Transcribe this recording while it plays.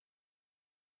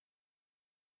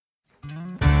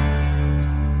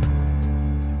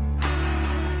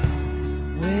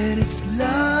It's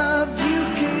love you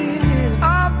give.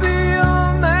 I'll be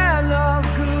your man of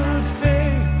good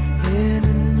faith. And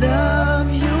in love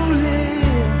you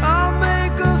live. I'll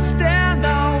make a stand,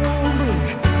 I won't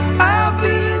break. I'll be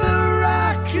the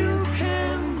rock you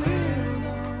can build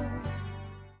on.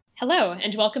 Hello,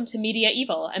 and welcome to Media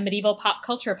Evil, a medieval pop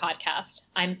culture podcast.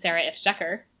 I'm Sarah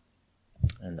Ifstecker.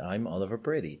 And I'm Oliver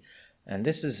Brady. And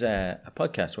this is a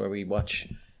podcast where we watch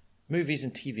movies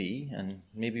and TV, and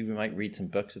maybe we might read some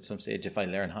books at some stage if I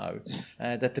learn how,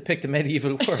 that depict a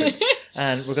medieval world.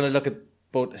 And we're going to look at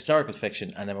both historical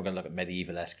fiction and then we're going to look at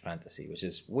medieval-esque fantasy, which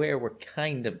is where we're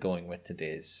kind of going with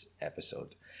today's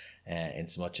episode. In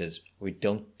so much as we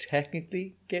don't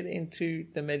technically get into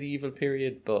the medieval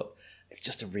period, but it's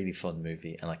just a really fun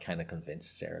movie, and I kind of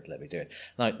convinced Sarah to let me do it.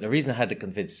 Now, the reason I had to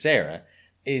convince Sarah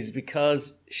is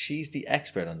because she's the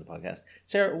expert on the podcast.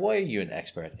 Sarah, why are you an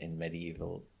expert in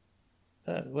medieval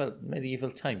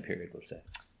time period, we'll say?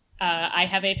 I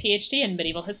have a PhD in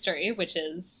medieval history, which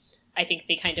is, I think,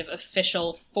 the kind of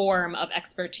official form of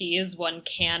expertise one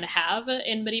can have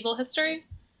in medieval history.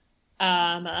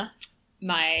 My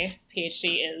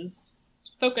PhD is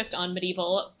focused on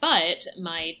medieval, but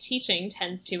my teaching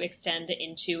tends to extend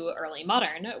into early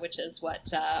modern, which is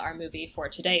what our movie for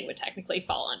today would technically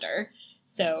fall under.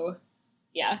 So,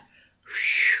 yeah.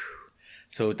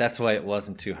 So that's why it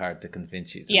wasn't too hard to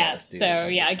convince you to Yes, so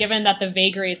yeah, given that the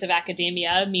vagaries of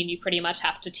academia mean you pretty much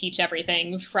have to teach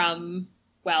everything from,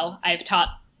 well, I've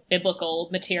taught biblical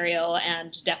material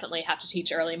and definitely have to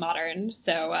teach early modern.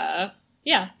 So,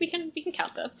 yeah, we can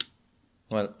count this.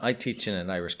 Well, I teach in an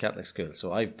Irish Catholic school,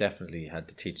 so I've definitely had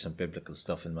to teach some biblical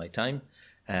stuff in my time.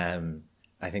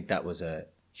 I think that was a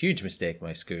huge mistake.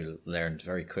 My school learned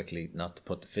very quickly not to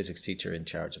put the physics teacher in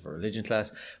charge of a religion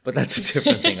class, but that's a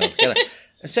different thing altogether.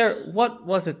 Sarah, what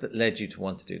was it that led you to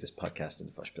want to do this podcast in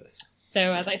the first place?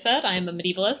 So, as I said, I'm a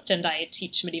medievalist and I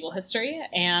teach medieval history,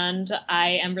 and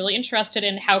I am really interested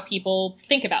in how people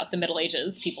think about the Middle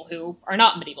Ages, people who are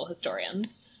not medieval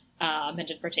historians.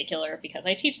 And in particular, because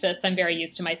I teach this, I'm very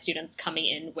used to my students coming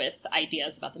in with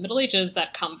ideas about the Middle Ages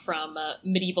that come from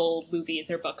medieval movies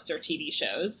or books or TV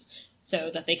shows.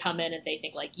 So that they come in and they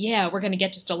think like, yeah, we're going to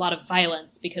get just a lot of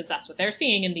violence because that's what they're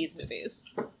seeing in these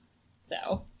movies.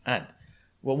 So. And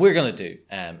what we're going to do,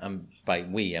 and by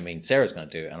we, I mean Sarah's going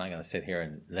to do, and I'm going to sit here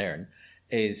and learn,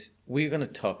 is we're going to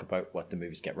talk about what the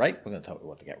movies get right, we're going to talk about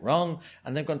what they get wrong,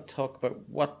 and then we're going to talk about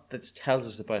what that tells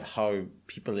us about how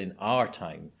people in our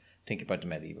time think about the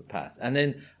medieval past. And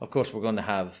then, of course, we're going to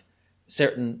have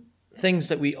certain things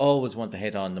that we always want to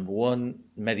hit on. Number one,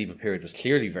 the medieval period was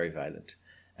clearly very violent.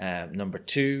 Number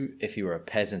two, if you were a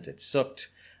peasant, it sucked.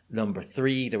 Number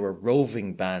three, there were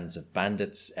roving bands of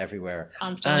bandits everywhere.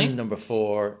 Constantly. And number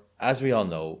four, as we all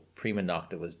know, prima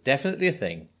nocta was definitely a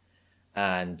thing.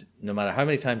 And no matter how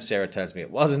many times Sarah tells me it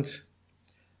wasn't,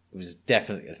 it was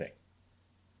definitely a thing.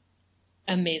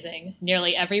 Amazing.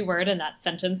 Nearly every word in that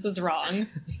sentence was wrong.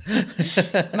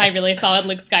 My really solid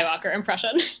Luke Skywalker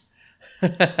impression.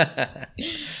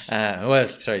 Well,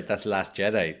 sorry, that's Last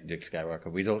Jedi, Luke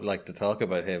Skywalker. We don't like to talk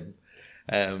about him.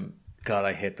 God,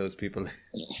 I hate those people.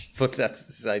 But that's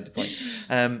beside the point.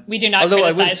 We do not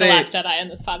criticize The Last Jedi in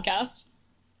this podcast.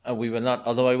 We will not.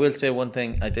 Although I will say one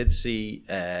thing. I did see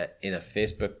in a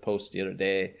Facebook post the other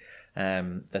day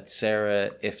that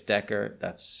Sarah Ifstecker,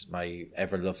 that's my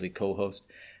ever lovely co-host,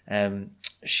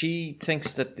 she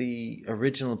thinks that the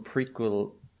original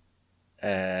prequel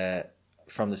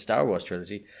from the Star Wars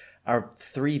trilogy are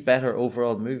 3 better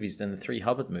overall movies than the 3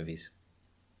 Hobbit movies.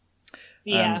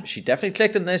 Yeah. She definitely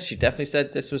clicked on this. She definitely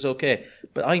said this was okay.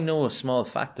 But I know a small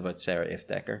fact about Sarah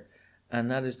Ifstecker,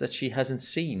 and that is that she hasn't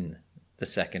seen the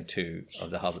second 2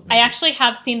 of the Hobbit movies. I actually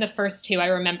have seen the first 2. I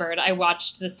remembered. I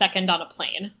watched the second on a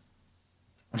plane.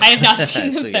 I have not seen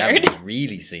the so third. You haven't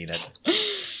really seen it.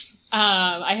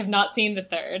 I have not seen the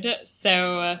third,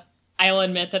 so I'll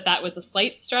admit that was a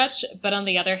slight stretch. But on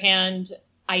the other hand,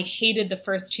 I hated the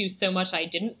first 2 so much I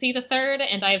didn't see the third,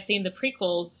 and I have seen the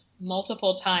prequels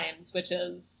multiple times, which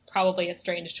is probably a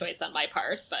strange choice on my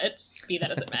part, but be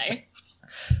that as it may.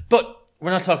 But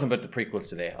we're not talking about the prequels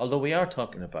today, although we are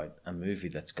talking about a movie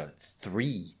that's got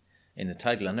 3 in the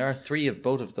title, and there are 3 of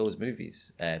both of those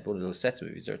movies, both of those sets of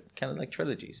movies. They're kind of like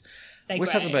trilogies. Segue. We're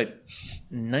talking about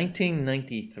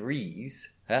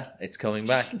 1993's, it's coming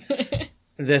back,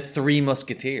 The Three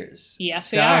Musketeers.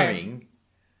 Yes,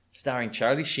 starring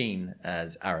Charlie Sheen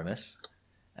as Aramis,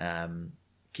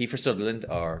 Kiefer Sutherland,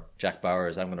 or Jack Bauer,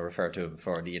 as I'm going to refer to him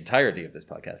for the entirety of this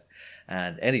podcast.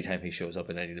 And anytime he shows up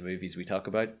in any of the movies we talk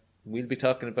about, we'll be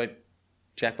talking about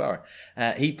Jack Bauer.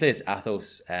 He plays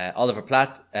Athos. Oliver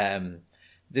Platt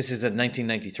This is a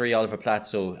 1993 Oliver Platt,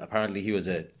 so apparently he was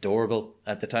adorable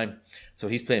at the time. So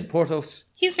he's playing Porthos.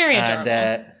 He's very adorable.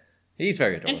 And he's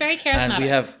very adorable. And very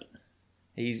charismatic.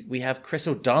 And we have Chris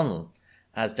O'Donnell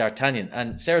as D'Artagnan.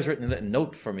 And Sarah's written a little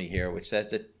note for me here, which says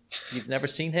that you've never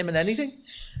seen him in anything?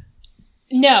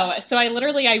 No. So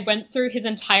I went through his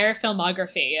entire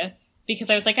filmography because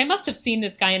I was like, I must have seen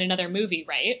this guy in another movie,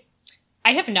 right?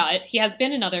 I have not. He has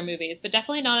been in other movies, but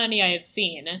definitely not any I have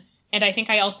seen. And I think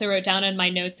I also wrote down in my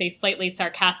notes a slightly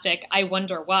sarcastic, I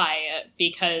wonder why,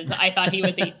 because I thought he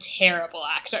was a terrible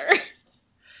actor.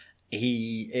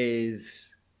 He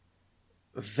is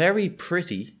very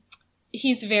pretty.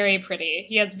 He's very pretty.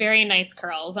 He has very nice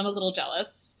curls. I'm a little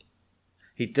jealous.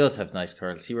 He does have nice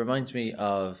curls. He reminds me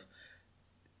of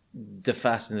the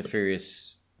Fast and the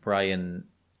Furious Brian...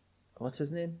 What's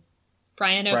his name?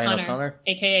 Brian O'Connor.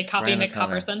 A.k.a. Copy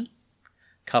McCopperson.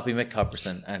 Copy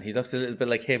McCopperson, and he looks a little bit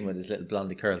like him with his little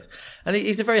blondie curls. And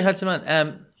he's a very handsome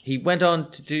man. He went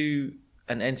on to do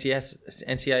an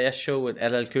NCIS show with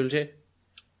LL Cool J.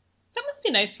 That must be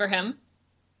nice for him.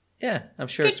 Yeah, I'm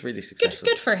sure it's really successful.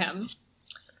 Good for him.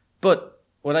 But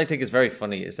what I think is very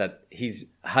funny is that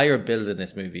he's higher billed in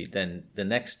this movie than the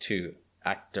next two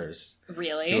actors.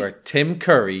 Really? Who are Tim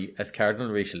Curry as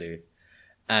Cardinal Richelieu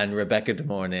and Rebecca De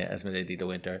Mornay as Milady de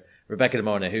Winter. Rebecca De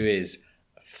Mornay, who is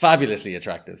fabulously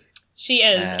attractive. She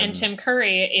is, and Tim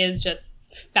Curry is just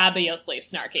fabulously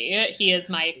snarky. He is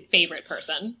my favorite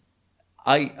person.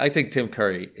 I think Tim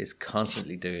Curry is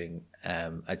constantly doing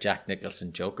a Jack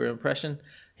Nicholson Joker impression.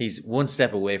 He's one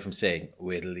step away from saying,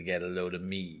 "Wait till you get a load of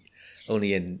me,"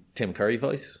 only in Tim Curry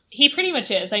voice. He pretty much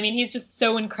is. I mean, he's just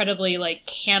so incredibly like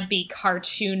campy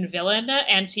cartoon villain,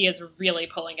 and he is really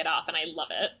pulling it off, and I love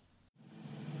it.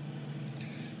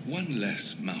 One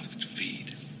less mouth to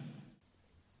feed.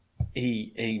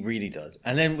 He really does.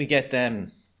 And then we get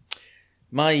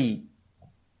my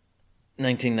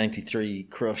 1993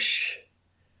 crush,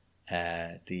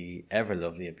 the ever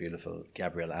lovely and beautiful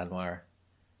Gabrielle Anwar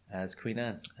as Queen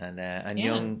Anne, and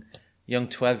young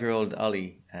 12-year-old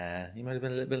Ollie. He might have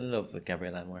been a little bit in love with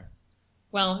Gabrielle Anwar.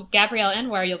 Well, Gabrielle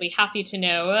Anwar, you'll be happy to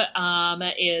know,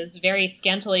 is very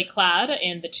scantily clad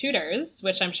in The Tudors,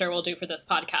 which I'm sure we'll do for this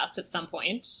podcast at some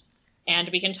point. And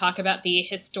we can talk about the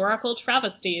historical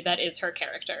travesty that is her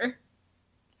character.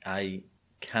 I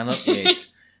cannot wait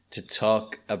to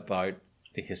talk about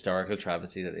the historical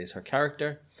travesty that is her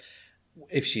character.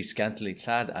 If she's scantily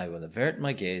clad, I will avert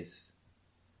my gaze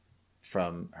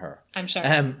from her. I'm sure.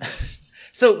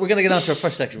 So we're going to get on to our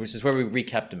first section, which is where we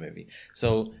recap the movie.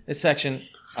 So this section,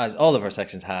 as all of our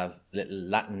sections have, little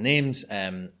Latin names,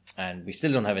 and we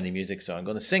still don't have any music, so I'm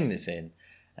going to sing this in,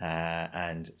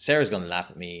 and Sarah's going to laugh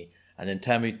at me, and then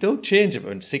tell me, don't change it,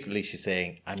 and secretly she's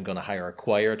saying, I'm going to hire a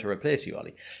choir to replace you,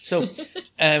 Ollie. So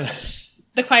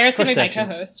the choir is going to be my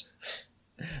co-host.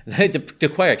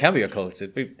 The choir can be your co-host.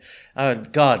 Oh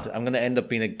God, I'm going to end up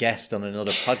being a guest on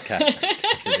another podcast. I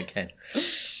started again.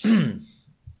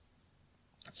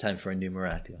 It's time for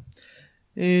Enumeratio.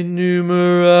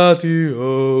 Enumeratio.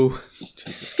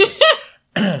 Jesus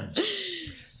Christ.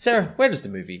 Sarah, where does the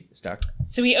movie start?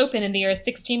 So we open in the year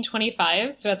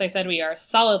 1625. So as I said, we are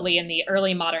solidly in the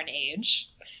early modern age.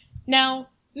 Now,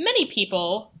 many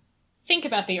people think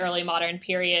about the early modern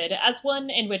period as one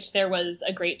in which there was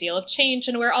a great deal of change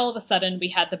and where all of a sudden we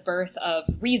had the birth of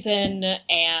reason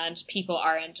and people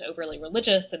aren't overly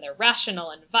religious and they're rational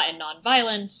and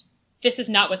nonviolent. This is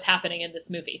not what's happening in this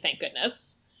movie, thank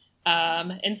goodness.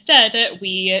 Instead,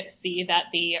 we see that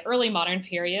the early modern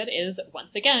period is,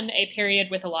 once again, a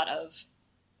period with a lot of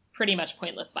pretty much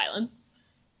pointless violence.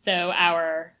 So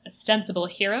our ostensible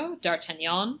hero,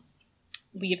 D'Artagnan,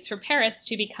 leaves for Paris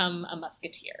to become a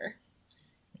musketeer.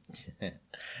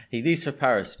 He leaves for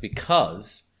Paris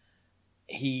because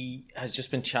he has just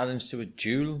been challenged to a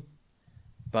duel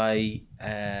by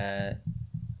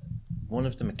one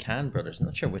of the McCann brothers. I'm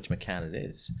not sure which McCann it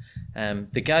is.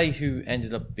 The guy who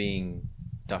ended up being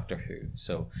Doctor Who.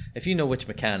 So if you know which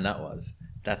McCann that was,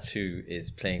 that's who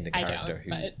is playing the character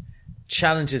who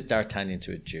challenges D'Artagnan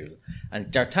to a duel.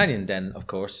 And D'Artagnan then, of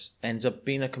course, ends up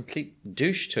being a complete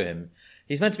douche to him.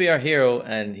 He's meant to be our hero,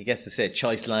 and he gets to say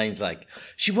choice lines like,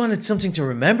 "She wanted something to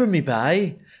remember me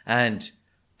by," and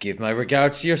 "Give my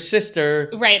regards to your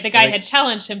sister." Right, the guy had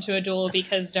challenged him to a duel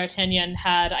because D'Artagnan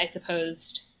had, I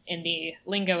suppose, in the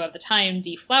lingo of the time,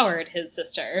 deflowered his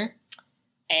sister.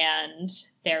 And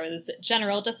there was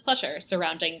general displeasure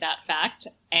surrounding that fact.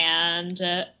 And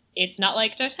it's not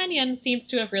like D'Artagnan seems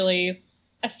to have really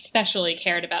especially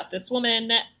cared about this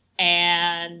woman.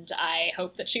 And I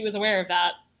hope that she was aware of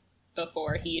that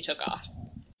before he took off.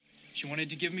 She wanted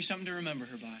to give me something to remember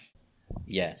her by.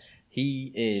 Yeah,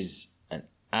 he is an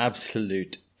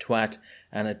absolute twat.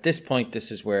 And at this point,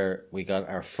 this is where we got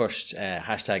our first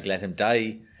hashtag let him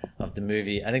die of the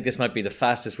movie. I think this might be the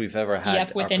fastest we've ever had.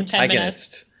 Yep, within our 10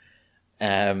 protagonist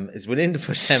is within the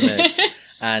first 10 minutes.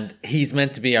 And he's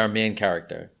meant to be our main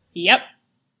character. Yep.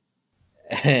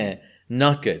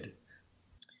 Not good.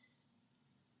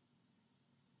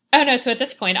 Oh no, so at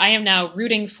this point I am now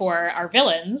rooting for our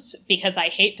villains because I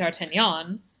hate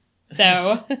D'Artagnan.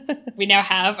 So we now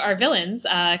have our villains,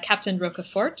 Captain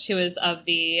Roquefort, who is of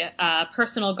the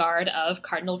personal guard of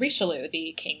Cardinal Richelieu,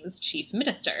 the king's chief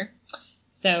minister.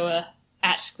 So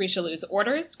at Richelieu's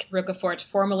orders, Roquefort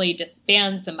formally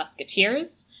disbands the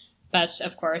Musketeers, but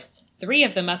of course 3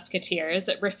 of the Musketeers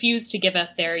refuse to give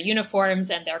up their uniforms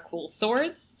and their cool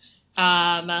swords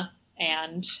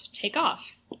and take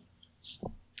off.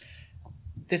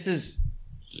 This is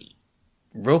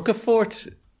Roquefort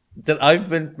that I've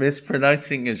been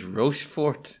mispronouncing as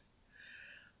Rochefort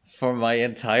for my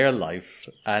entire life,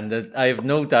 and that I have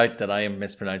no doubt that I am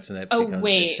mispronouncing it. Oh because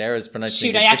wait, Sarah's pronouncing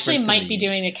shoot! it I actually different to might me. be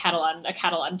doing a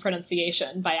Catalan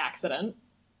pronunciation by accident.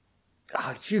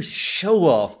 Oh, you show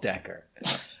off, Decker.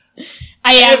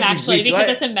 I am Every actually, week, because right?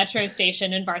 it's a metro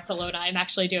station in Barcelona. I'm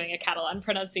actually doing a Catalan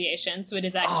pronunciation, so it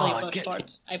is actually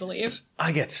Rochefort, I believe.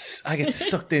 I get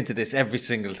sucked into this every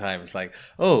single time. It's like,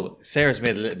 oh, Sarah's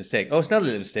made a little mistake. Oh, it's not a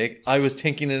little mistake. I was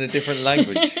thinking in a different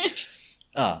language.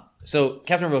 So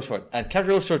Captain Rochefort, and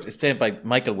Captain Rochefort is played by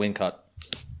Michael Wincott.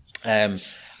 And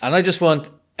I just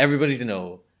want everybody to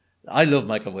know, I love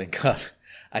Michael Wincott.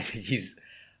 I think he's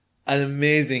an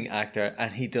amazing actor,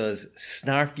 and he does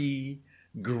snarky,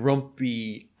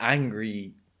 grumpy,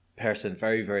 angry person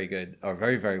very, very good, or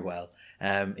very, very well.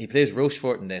 He plays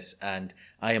Rochefort in this, and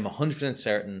I am 100%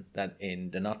 certain that in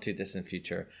the not too distant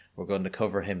future we're going to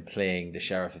cover him playing the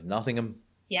Sheriff of Nottingham.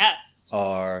 Yes.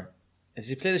 Or does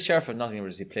he play the Sheriff of Nottingham, or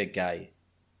does he play Guy?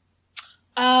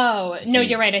 Oh, no, Guy.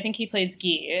 You're right. I think he plays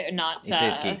Guy, not... He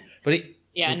plays Guy. But he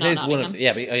not plays one of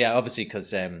Nottingham. yeah, obviously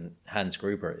because Hans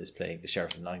Gruber is playing the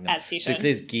Sheriff of Nottingham. As he So he should.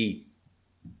 plays Guy.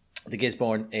 The Guy's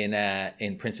born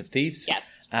in Prince of Thieves.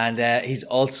 Yes. And he's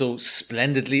also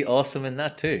splendidly awesome in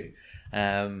that too.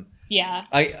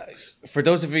 Yeah. For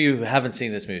those of you who haven't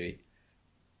seen this movie,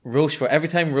 Rochefort, every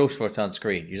time Rochefort's on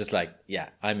screen, you're just like, yeah,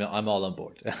 I'm all on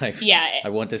board. I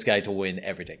want this guy to win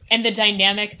everything. And the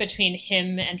dynamic between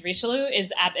him and Richelieu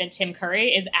and Tim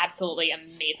Curry is absolutely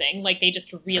amazing. Like, they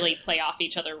just really play off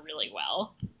each other really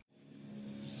well.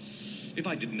 If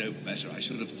I didn't know better, I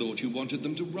should have thought you wanted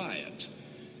them to riot.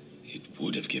 It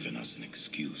would have given us an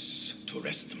excuse to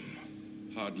arrest them.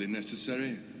 Hardly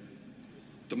necessary.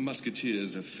 The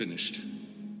Musketeers are finished.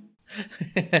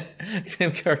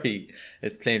 Tim Curry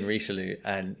is playing Richelieu,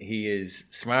 and he is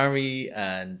smarmy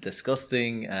and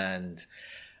disgusting and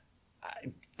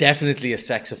definitely a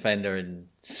sex offender in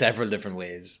several different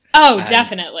ways. Oh, And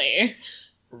definitely.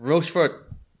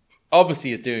 Rochefort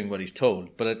obviously is doing what he's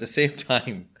told, but at the same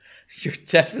time, you're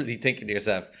definitely thinking to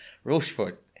yourself,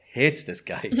 Rochefort hates this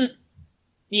guy.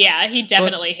 Yeah, he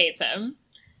definitely hates him.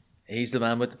 He's the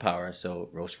man with the power, so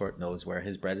Rochefort knows where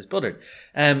his bread is buttered.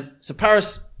 So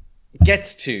Paris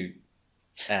gets to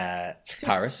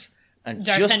Paris, and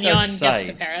just D'Artagnan outside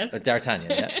gets to Paris.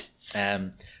 D'Artagnan, yeah.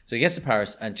 So he gets to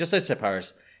Paris, and just outside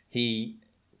Paris, he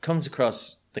comes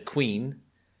across the Queen,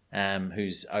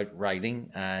 who's out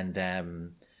riding,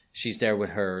 and she's there with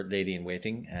her lady in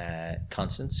waiting,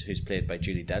 Constance, who's played by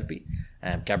Julie Delpy.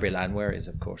 Gabrielle Anwar is,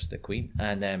 of course, the Queen,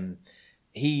 and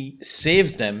he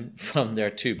saves them from their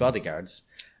 2 bodyguards,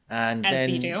 and As then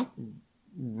you do.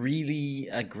 really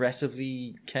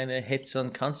aggressively kind of hits on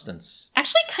Constance.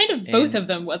 Actually, kind of both of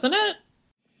them, wasn't it?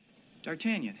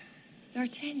 D'Artagnan,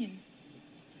 D'Artagnan.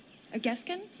 A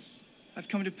Gascon? I've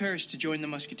come to Paris to join the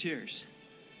Musketeers.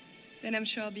 Then I'm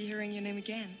sure I'll be hearing your name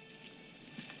again.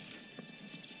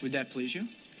 Would that please you?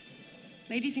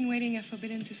 Ladies in waiting are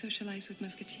forbidden to socialize with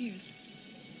musketeers.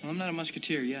 Well, I'm not a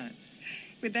Musketeer yet.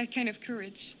 With that kind of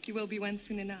courage, you will be one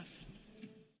soon enough.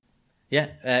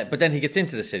 Yeah, but then he gets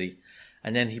into the city,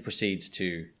 and then he proceeds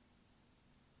to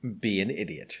be an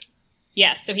idiot.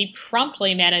 Yes, so he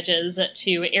promptly manages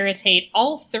to irritate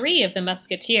all 3 of the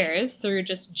Musketeers through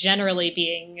just generally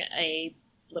being a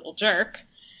little jerk.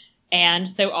 And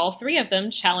so all 3 of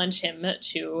them challenge him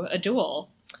to a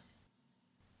duel.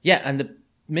 Yeah, and the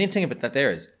main thing about that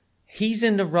there is, he's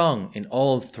in the wrong in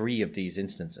all 3 of these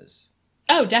instances.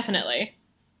 Oh, definitely.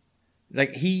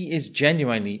 Like, he is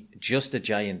genuinely just a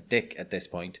giant dick at this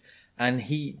point. And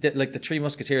the 3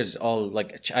 Musketeers all,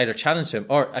 like, either challenge him,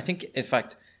 or I think, in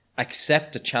fact,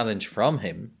 accept a challenge from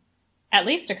him. At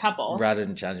least a couple. Rather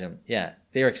than challenge him. Yeah,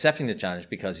 they're accepting the challenge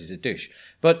because he's a douche.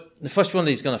 But the first one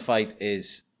that he's going to fight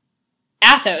is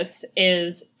Athos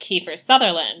is Kiefer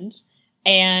Sutherland,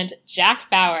 and Jack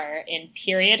Bauer in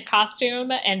period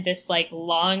costume and this like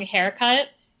long haircut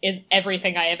is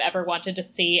everything I have ever wanted to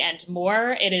see and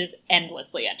more. It is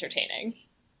endlessly entertaining.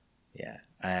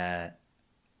 Yeah.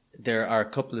 There are a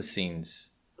couple of scenes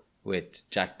with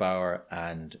Jack Bauer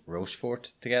and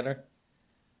Rochefort together,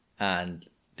 and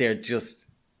they're just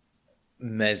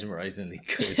mesmerizingly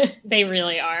good. They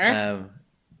really are.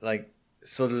 Like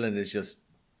Sutherland is just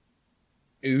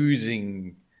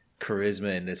oozing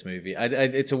charisma in this movie.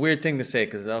 It's a weird thing to say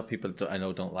because a lot of people I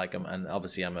know don't like him, and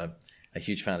obviously I'm a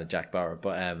huge fan of Jack Bauer,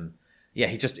 but yeah,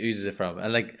 he just oozes it from him.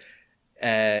 And like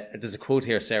there's a quote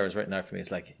here Sarah's written out for me.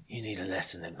 It's like, "You need a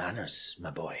lesson in manners,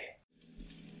 my boy."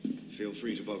 Feel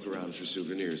free to poke around for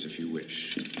souvenirs if you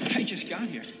wish. I just got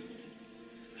here.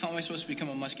 How am I supposed to become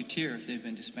a musketeer if they've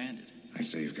been disbanded? I'd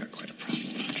say you've got quite a problem.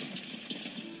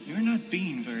 You're not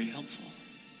being very helpful.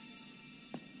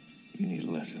 You need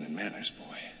a lesson in manners,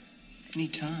 boy. Any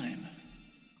time.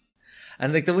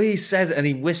 And like the way he says it and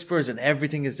he whispers and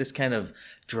everything is this kind of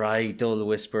dry, dull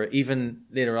whisper. Even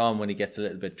later on when he gets a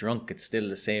little bit drunk, it's still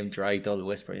the same dry, dull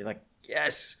whisper. You're like,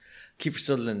 yes, Kiefer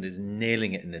Sutherland is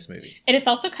nailing it in this movie. And it's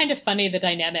also kind of funny, the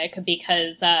dynamic,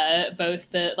 because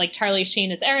both the like Charlie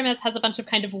Sheen as Aramis has a bunch of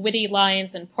kind of witty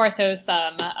lines, and Porthos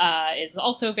is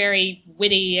also very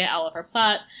witty, Oliver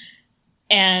Platt,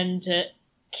 and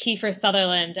Kiefer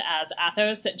Sutherland as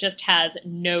Athos just has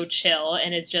no chill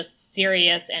and is just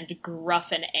serious and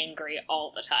gruff and angry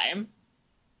all the time.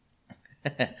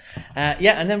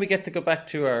 Yeah, and then we get to go back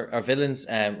to our villains.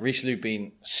 Richelieu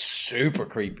being super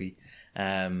creepy,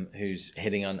 who's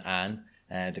hitting on Anne,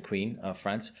 the Queen of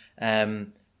France.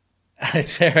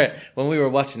 Sarah, when we were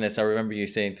watching this, I remember you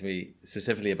saying to me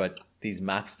specifically about these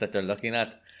maps that they're looking at,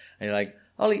 and you're like,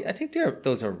 Ollie, I think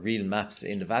those are real maps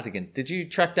in the Vatican. Did you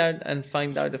track down and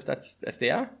find out if they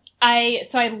are? I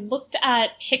looked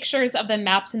at pictures of the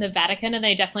maps in the Vatican, and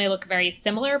they definitely look very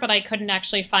similar, but I couldn't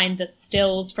actually find the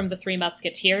stills from the Three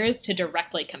Musketeers to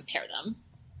directly compare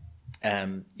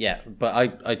them. Yeah, but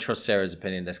I trust Sarah's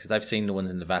opinion on this because I've seen the ones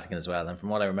in the Vatican as well, and from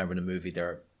what I remember in the movie,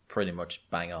 they're pretty much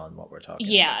bang on what we're talking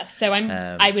about. Yeah, so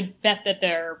I would bet that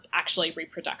they're actually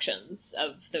reproductions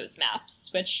of those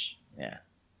maps, which... Yeah.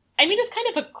 I mean, it's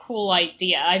kind of a cool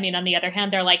idea. I mean, on the other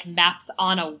hand, they're like maps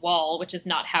on a wall, which is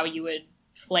not how you would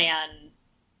plan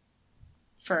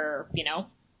for,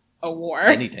 a war.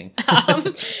 Anything.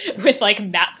 With like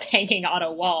maps hanging on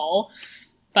a wall.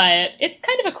 But it's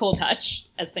kind of a cool touch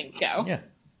as things go. Yeah.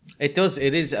 It does.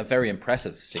 It is a very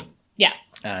impressive scene.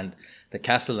 Yes. And the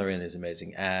castle they're in is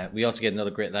amazing. We also get another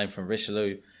great line from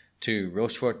Richelieu to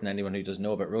Rochefort, and anyone who doesn't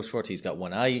know about Rochefort, he's got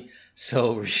one eye.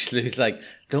 So Richelieu's like,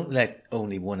 don't let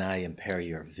only one eye impair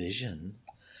your vision.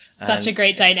 Such a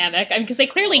great dynamic. Because they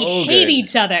clearly hate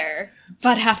each other,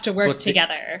 but have to work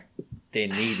together. They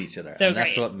need each other. So and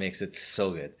that's great. what makes it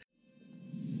so good.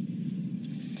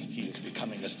 He is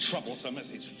becoming as troublesome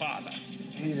as his father.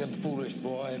 He's a foolish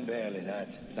boy and barely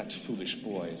that. That foolish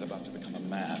boy is about to become a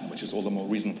man, which is all the more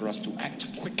reason for us to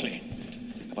act quickly.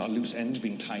 Have our loose ends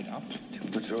been tied up? 2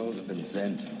 patrols have been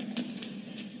sent.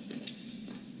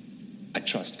 I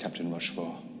trust, Captain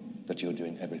Rochefort, that you're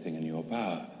doing everything in your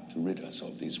power to rid us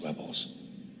of these rebels.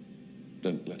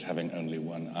 Don't let having only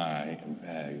one eye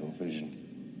impair your vision.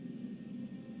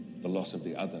 The loss of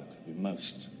the other could be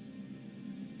most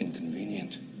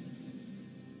inconvenient.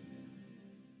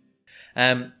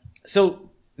 So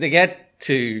they get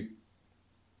to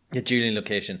the Julian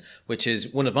location, which is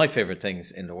one of my favorite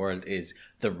things in the world, is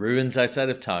the ruins outside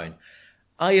of town.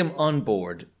 I am on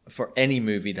board for any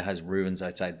movie that has ruins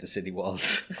outside the city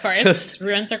walls. Of course,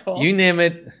 ruins are cool. You name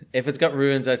it. If it's got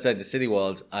ruins outside the city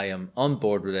walls, I am on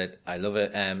board with it. I love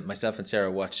it. Myself and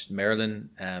Sarah watched Merlin,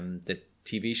 the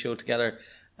TV show, together,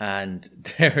 and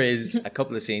there is a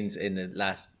couple of scenes in the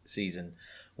last season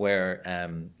where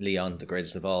Leon, the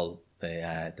greatest of all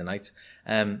the knights,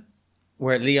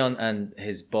 where Leon and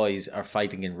his boys are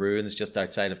fighting in ruins just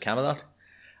outside of Camelot.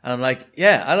 And I'm like,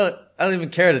 yeah, I don't even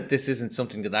care that this isn't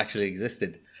something that actually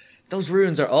existed. Those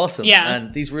ruins are awesome. Yeah.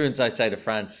 And these ruins outside of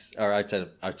France, or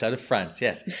outside of France,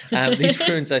 yes. These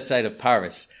ruins outside of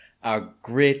Paris are a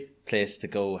great place to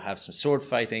go have some sword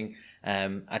fighting.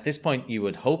 At this point, you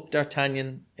would hope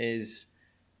D'Artagnan is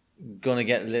going to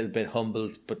get a little bit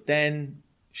humbled, but then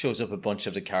shows up a bunch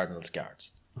of the Cardinal's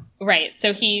guards. Right. So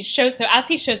as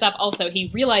he shows up, also,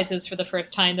 he realizes for the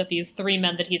first time that these 3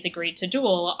 men that he's agreed to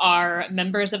duel are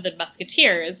members of the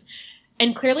Musketeers,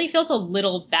 and clearly feels a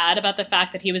little bad about the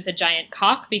fact that he was a giant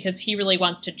cock because he really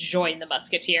wants to join the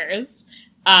Musketeers.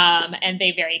 And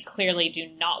they very clearly do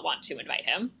not want to invite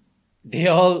him. They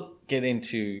all get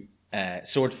into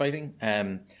sword fighting.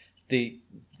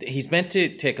 he's meant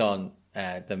to take on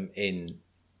them in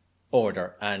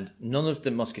order, and none of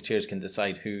the musketeers can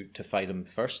decide who to fight him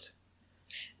first.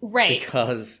 Right.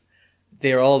 Because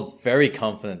they're all very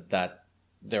confident that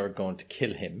they're going to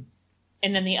kill him.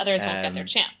 And then the others won't get their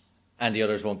chance. And the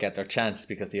others won't get their chance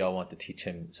because they all want to teach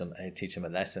him a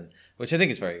lesson, which I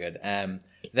think is very good.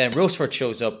 Then Rochefort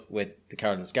shows up with the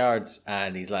Cardinal's guards,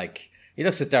 and he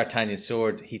looks at D'Artagnan's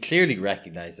sword. He clearly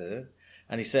recognizes it,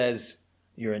 and he says,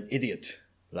 "You're an idiot,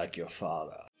 like your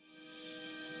father."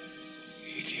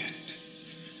 Idiot.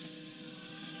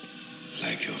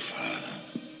 Like your father.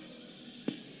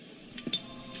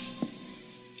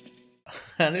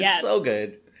 And it's so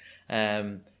good.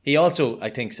 He also,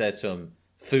 I think, says to him,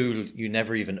 "Fool, you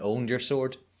never even owned your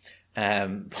sword."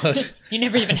 But You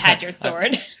never even had your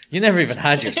sword. You never even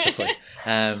had your sword.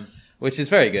 Which is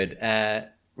very good.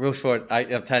 Rochefort,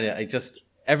 I'm telling you,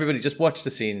 everybody just watch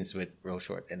the scenes with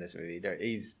Rochefort in this movie.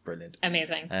 He's brilliant.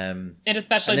 Amazing. And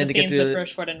especially the scenes with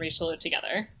Rochefort and Richelieu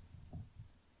together.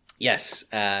 Yes,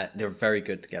 they're very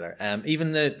good together.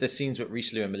 Even the scenes with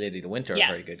Richelieu and Milady de Winter are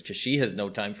very good, because she has no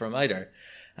time for him either.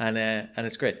 And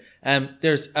it's great.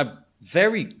 There's a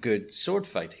very good sword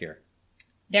fight here.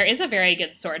 There is a very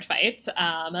good sword fight.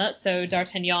 So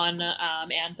D'Artagnan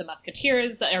and the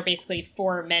Musketeers are basically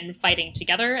 4 men fighting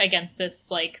together against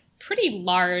this like pretty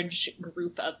large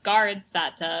group of guards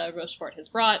that Rochefort has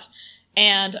brought,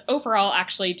 and overall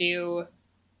actually do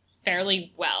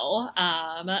fairly well.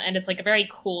 And it's like a very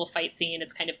cool fight scene.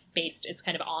 It's kind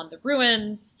of on the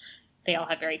ruins. They all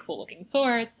have very cool looking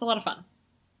swords. It's a lot of fun.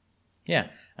 Yeah,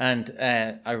 and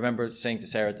I remember saying to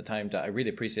Sarah at the time that I really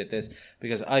appreciate this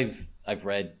because I've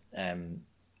read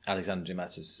Alexandre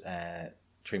Dumas's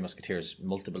Three Musketeers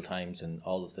multiple times and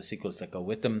all of the sequels that go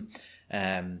with them.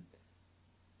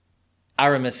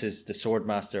 Aramis is the sword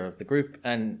master of the group,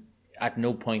 and at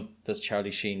no point does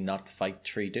Charlie Sheen not fight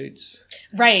 3 dudes.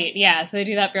 Right, yeah, so they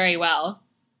do that very well.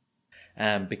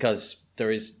 Because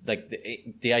there is like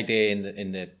the idea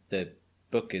in the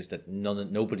book is that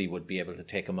nobody would be able to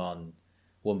take him on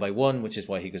one by one, which is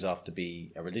why he goes off to be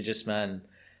a religious man,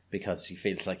 because he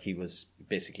feels like he was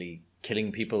basically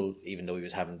killing people even though he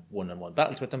was having one-on-one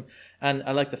battles with them. And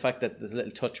I like the fact that there's a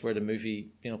little touch where the movie,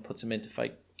 puts him in to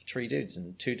fight 3 dudes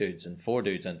and 2 dudes and 4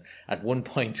 dudes, and at one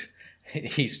point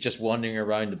he's just wandering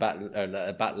around a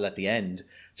battle at the end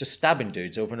just stabbing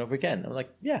dudes over and over again. I'm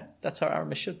like, yeah, that's how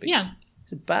Aramis should be. Yeah,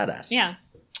 he's a badass. Yeah.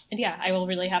 And yeah, I will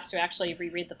really have to actually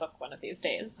reread the book one of these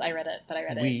days. I read it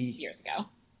years ago.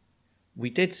 We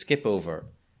did skip over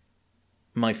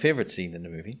my favourite scene in the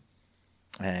movie.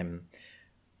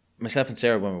 Myself and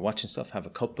Sarah, when we're watching stuff, have a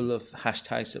couple of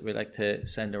hashtags that we like to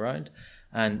send around.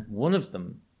 And one of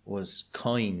them was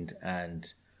coined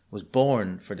and was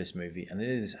born for this movie. And it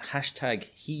is hashtag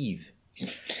heave.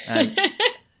 And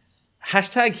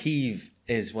hashtag heave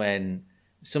is when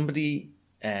somebody,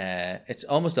 it's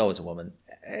almost always a woman.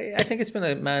 I think it's been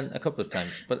a man a couple of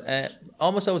times, but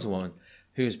almost always a woman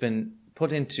who's been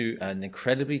put into an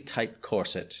incredibly tight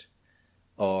corset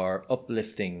or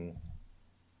uplifting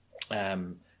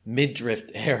midriff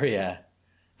area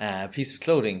piece of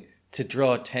clothing to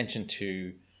draw attention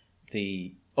to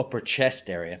the upper chest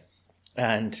area.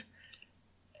 And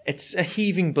it's a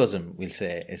heaving bosom, we'll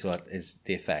say, is what is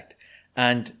the effect.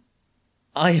 And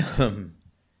I am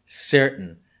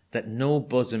certain that no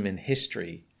bosom in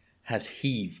history has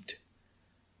heaved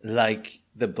like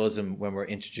the bosom when we're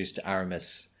introduced to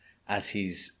Aramis as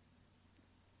he's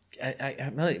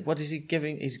what is he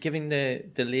giving? He's giving the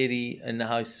lady in the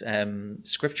house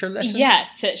scripture lessons?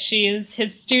 Yes, she's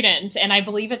his student, and I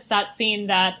believe it's that scene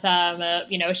that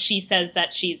she says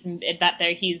that he's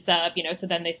so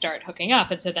then they start hooking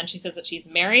up, and so then she says that she's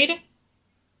married.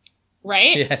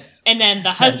 Right? Yes. And then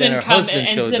the husband comes in,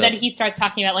 and so then up. he starts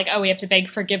talking about like, oh, we have to beg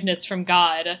forgiveness from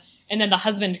God. And then the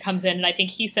husband comes in, and I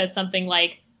think he says something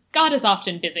like, God is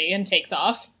often busy, and takes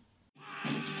off.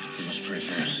 We must pray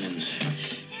for our sins.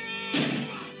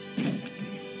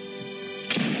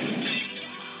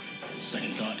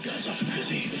 Second thought, God's often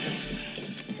busy.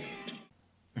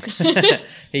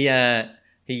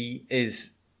 He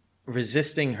is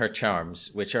resisting her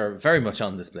charms, which are very much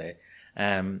on display.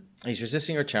 He's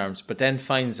resisting her charms, but then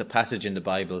finds a passage in the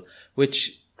Bible,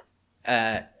 which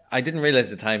I didn't realize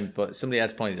at the time, but somebody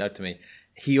else pointed out to me.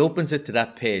 He opens it to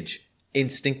that page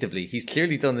instinctively. He's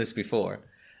clearly done this before.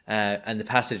 And the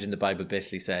passage in the Bible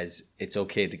basically says it's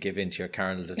okay to give in to your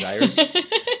carnal desires.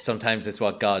 Sometimes it's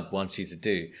what God wants you to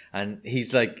do. And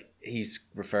he's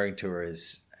referring to her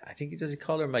as, I think he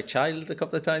call her my child a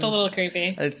couple of times. It's a little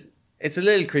creepy. It's a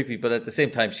little creepy, but at the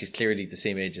same time, she's clearly the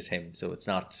same age as him. So it's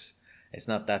not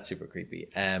that super creepy.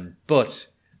 But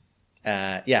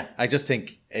Yeah, I just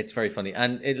think it's very funny.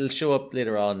 And it'll show up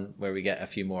later on where we get a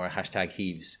few more hashtag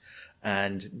heaves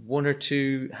and one or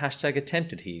two hashtag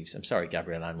attempted heaves. I'm sorry,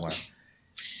 Gabrielle Anwar.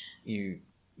 You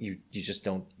just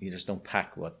don't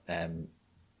pack what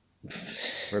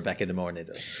Rebecca De Mornay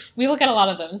does. We will get a lot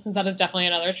of them, since that is definitely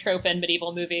another trope in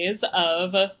medieval movies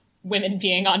of women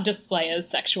being on display as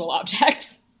sexual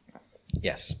objects.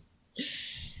 Yes.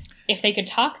 If they could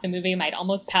talk, the movie might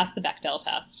almost pass the Bechdel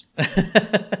test.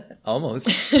 Almost.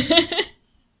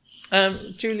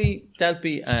 Julie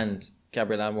Delpy and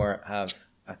Gabrielle Anwar have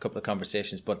a couple of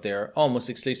conversations, but they're almost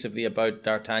exclusively about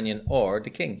D'Artagnan or the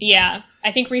King. Yeah,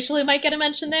 I think Richelieu might get a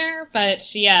mention there,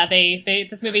 but yeah,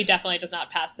 this movie definitely does not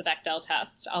pass the Bechdel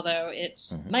test, although it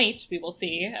might, we will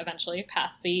see, eventually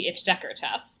pass the Itch-Decker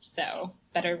test, so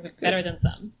better than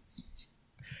some.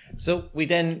 So we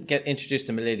then get introduced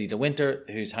to Milady de Winter,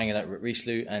 who's hanging out with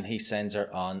Richelieu, and he sends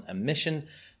her on a mission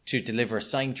to deliver a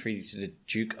signed treaty to the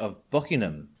Duke of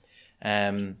Buckingham.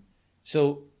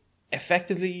 So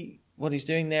effectively, what he's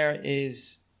doing there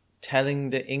is telling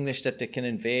the English that they can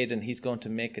invade, and he's going to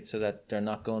make it so that they're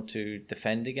not going to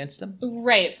defend against them.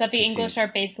 Right, so that the English are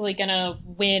basically going to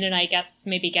win and I guess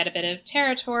maybe get a bit of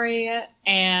territory,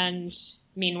 and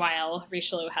meanwhile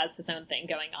Richelieu has his own thing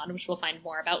going on, which we'll find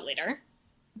more about later.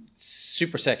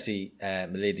 Super sexy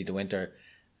Milady de Winter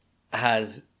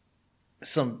has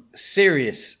some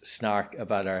serious snark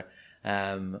about her,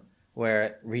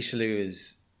 where Richelieu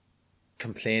is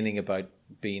complaining about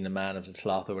being a man of the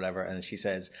cloth or whatever, and she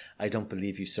says, "I don't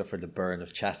believe you suffered the burn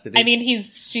of chastity." I mean,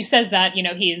 she says that,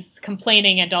 he's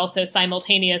complaining and also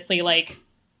simultaneously I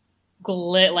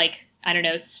don't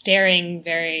know, staring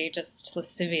very just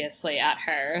lasciviously at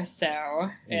her. So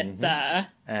it's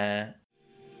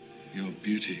Your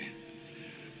beauty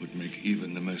would make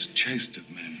even the most chaste of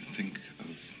men think of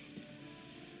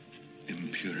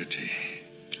impurity.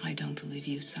 I don't believe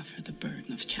you suffer the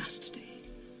burden of chastity.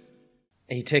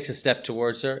 He takes a step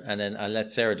towards her, and then I'll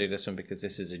let Sarah do this one because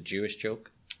this is a Jewish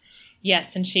joke.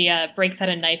 Yes, and she breaks out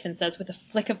a knife and says, "With a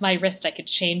flick of my wrist, I could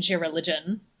change your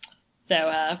religion."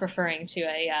 So, referring to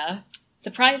a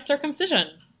surprise circumcision.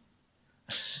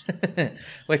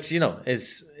 Which,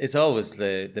 is always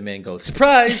the main goal.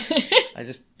 Surprise! I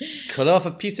just cut off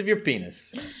a piece of your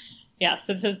penis. Yes,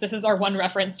 this is our one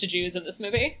reference to Jews in this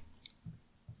movie.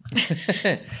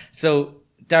 So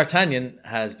D'Artagnan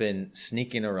has been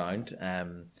sneaking around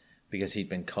because he'd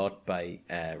been caught by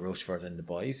Rochefort and the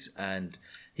boys, and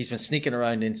he's been sneaking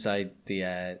around inside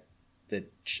inside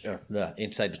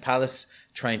the palace,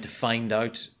 trying to find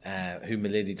out who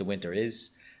Milady de Winter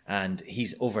is. And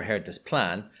he's overheard this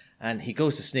plan, and he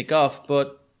goes to sneak off,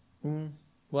 but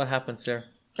what happens there?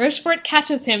 Rochefort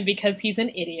catches him because he's an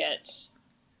idiot.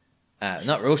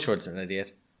 Not Rochefort's an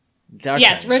idiot.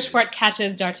 Yes, Rochefort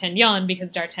catches D'Artagnan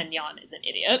because D'Artagnan is an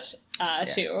idiot,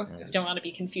 too. Don't want to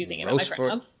be confusing about my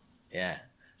pronouns. Yeah,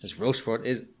 because Rochefort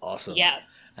is awesome.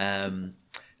 Yes.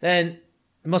 Then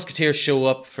Musketeers show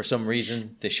up for some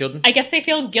reason. They shouldn't. I guess they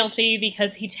feel guilty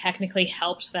because he technically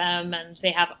helped them and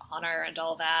they have honor and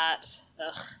all that.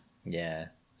 Ugh. Yeah,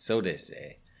 so they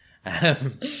say.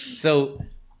 So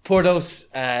Porthos,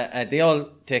 they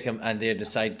all take him and they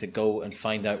decide to go and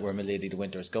find out where Milady de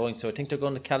Winter is going. So I think they're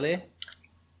going to Calais.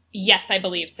 Yes, I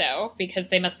believe so, because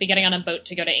they must be getting on a boat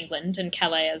to go to England, and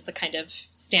Calais is the kind of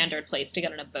standard place to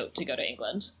get on a boat to go to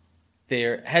England.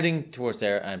 They're heading towards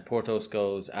there, and Porthos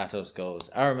goes, Athos goes,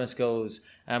 Aramis goes,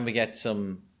 and we get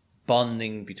some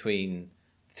bonding between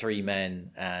three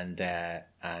men and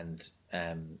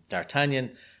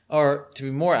D'Artagnan. Or, to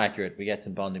be more accurate, we get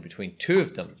some bonding between two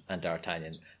of them and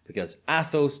D'Artagnan, because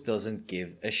Athos doesn't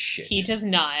give a shit. He does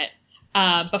not.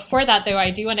 Before that, though,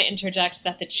 I do want to interject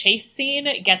that the chase scene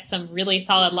gets some really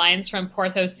solid lines from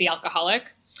Porthos the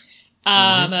alcoholic,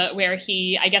 where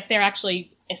I guess they're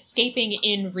actually escaping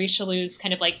in Richelieu's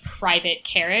kind of like private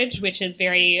carriage, which has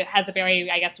a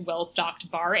very, I guess, well-stocked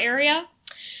bar area.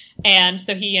 And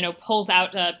so he, pulls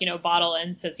out a, bottle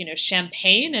and says,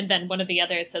 champagne. And then one of the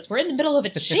others says, "We're in the middle of a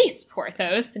chase,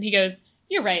 Porthos." And he goes,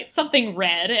 "You're right, something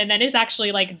red," and then is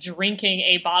actually like drinking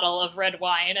a bottle of red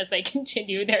wine as they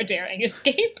continue their daring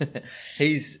escape.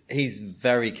 He's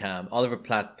very calm. Oliver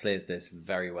Platt plays this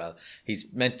very well.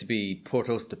 He's meant to be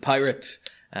Porthos the pirate,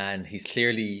 and he's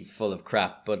clearly full of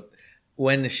crap, but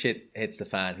when the shit hits the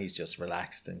fan, he's just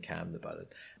relaxed and calm about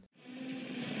it.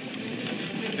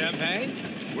 Champagne?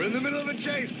 We're in the middle of a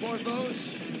chase, Porthos.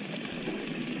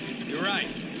 You're right.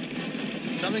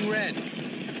 Something red.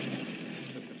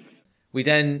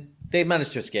 They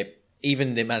managed to escape.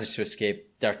 Even they managed to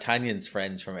escape. D'Artagnan's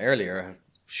friends from earlier have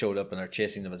showed up and are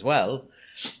chasing them as well.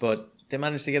 But they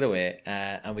managed to get away.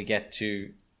 And we get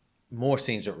to more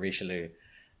scenes with Richelieu,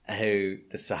 who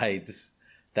decides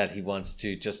that he wants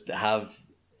to just have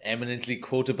eminently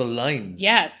quotable lines.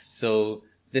 Yes. So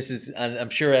this is, and I'm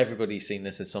sure everybody's seen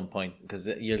this at some point, because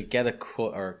you'll get a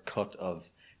cut of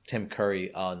Tim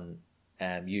Curry on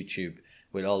YouTube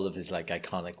with all of his like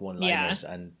iconic one-liners,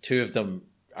 and two of them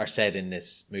are said in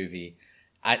this movie,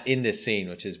 in this scene,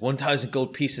 which is 1,000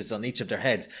 gold pieces on each of their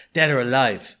heads, dead or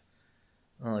alive.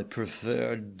 I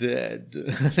prefer dead.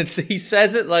 He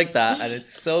says it like that, and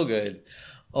it's so good.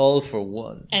 All for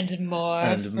one. And more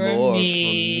and for more me. For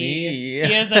me.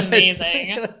 He is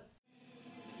amazing.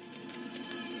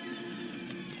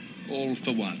 All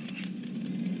for one.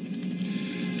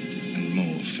 And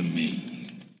more for me.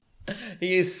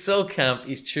 He is so camp.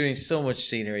 He's chewing so much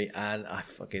scenery, and I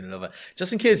fucking love it.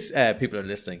 Just in case people are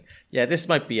listening, yeah, this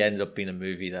might end up being a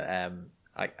movie that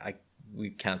we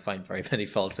can't find very many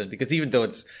faults in, because even though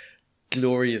it's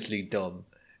gloriously dumb,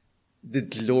 the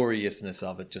gloriousness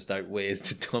of it just outweighs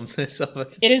the dumbness of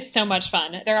it. It is so much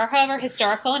fun. There are, however,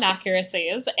 historical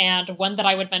inaccuracies, and one that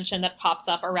I would mention that pops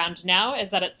up around now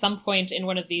is that at some point in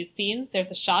one of these scenes, there's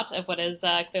a shot of what is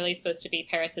clearly supposed to be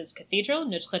Paris's cathedral,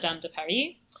 Notre Dame de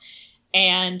Paris.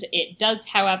 And it does,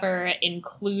 however,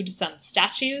 include some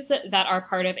statues that are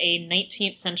part of a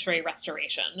 19th century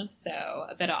restoration. So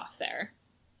a bit off there.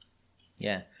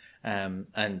 Yeah. And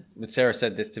when Sarah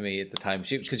said this to me at the time,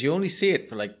 because you only see it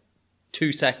for like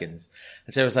 2 seconds.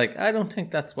 And Sarah was like, I don't think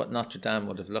that's what Notre Dame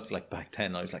would have looked like back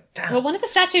then. I was like, damn. Well, one of the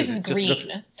statues is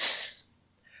green.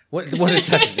 One of the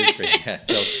statues is green, yeah.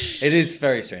 So it is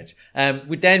very strange.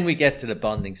 Then we get to the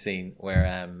bonding scene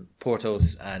where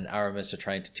Porthos and Aramis are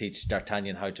trying to teach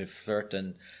D'Artagnan how to flirt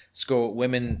and score with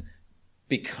women,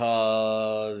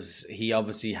 because he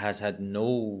obviously has had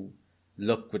no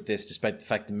luck with this, despite the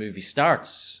fact the movie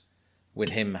starts with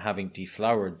him having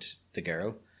deflowered the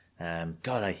girl.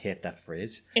 God, I hate that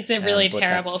phrase. It's a really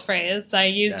terrible phrase. I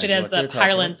used it as the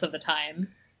parlance of the time.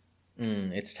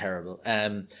 It's terrible.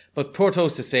 But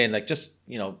Porthos is saying, like, just,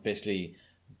 basically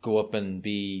go up and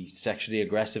be sexually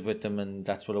aggressive with them, and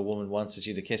that's what a woman wants, is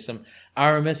you to kiss them.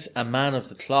 Aramis, a man of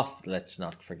the cloth, let's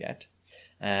not forget.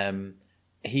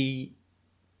 He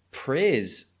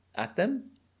prays at them.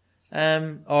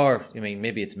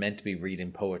 Maybe it's meant to be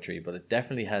reading poetry, but it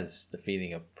definitely has the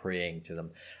feeling of praying to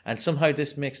them. And somehow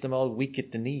this makes them all weak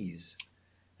at the knees.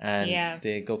 And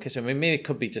they go kiss him. I mean, maybe it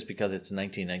could be just because it's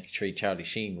 1993 Charlie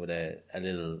Sheen with a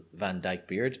little Van Dyke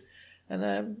beard. And,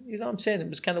 I'm saying it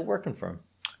was kind of working for him.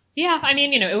 Yeah, I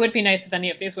mean, it would be nice if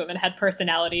any of these women had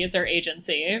personalities or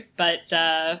agency. But,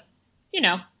 it's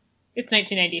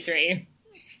 1993.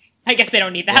 I guess they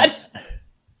don't need that. Yeah.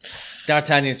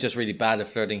 D'Artagnan's just really bad at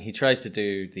flirting. He tries to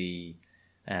do the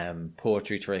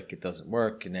poetry trick. It doesn't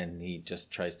work. And then he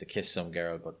just tries to kiss some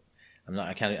girl, but I'm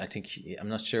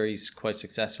not sure he's quite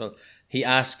successful. He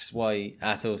asks why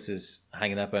Athos is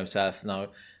hanging out by himself. Now,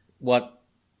 what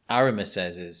Aramis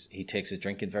says is he takes his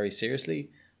drinking very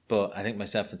seriously, but I think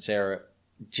myself and Sarah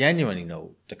genuinely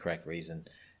know the correct reason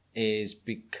is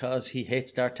because he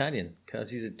hates D'Artagnan, because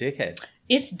he's a dickhead.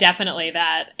 It's definitely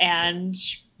that, and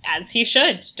as he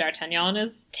should. D'Artagnan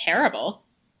is terrible.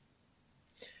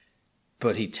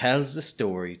 But he tells the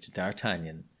story to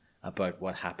D'Artagnan about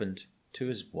what happened to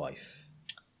his wife.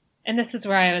 And this is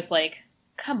where I was like,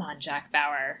 come on, Jack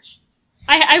Bauer.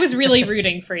 I was really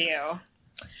rooting for you.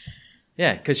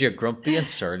 Yeah, because you're grumpy and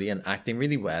surly and acting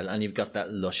really well, and you've got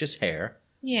that luscious hair.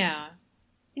 Yeah.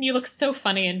 And you look so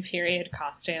funny in period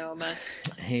costume.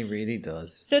 He really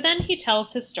does. So then he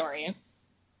tells his story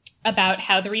about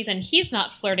how the reason he's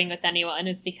not flirting with anyone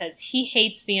is because he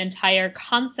hates the entire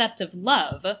concept of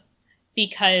love,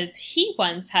 because he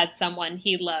once had someone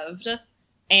he loved,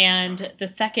 and the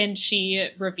second she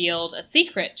revealed a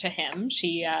secret to him,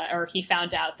 he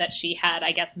found out that she had,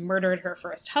 I guess, murdered her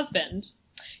first husband,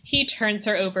 he turns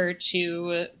her over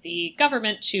to the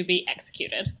government to be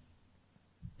executed.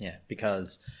 Yeah,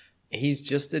 because he's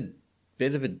just a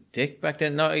bit of a dick back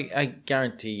then. No, I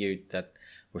guarantee you that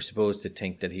we're supposed to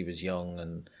think that he was young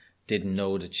and didn't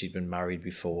know that she'd been married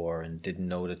before and didn't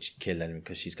know that she'd killed anyone,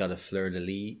 because she's got a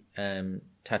fleur-de-lis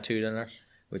tattooed on her,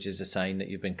 which is a sign that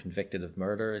you've been convicted of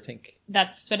murder, I think.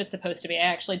 That's what it's supposed to be. I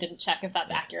actually didn't check if that's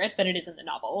accurate, but it is in the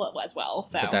novel as well.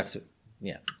 So. But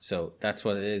so that's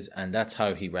what it is, and that's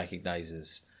how he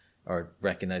recognizes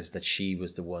that she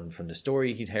was the one from the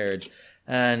story he'd heard.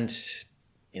 And,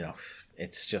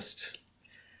 it's just...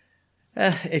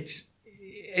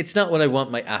 It's not what I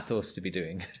want my Athos to be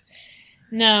doing.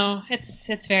 No,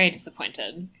 it's very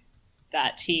disappointed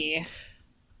that he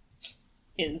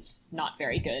is not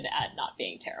very good at not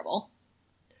being terrible.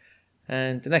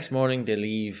 And the next morning they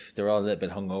leave. They're all a little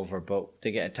bit hungover, but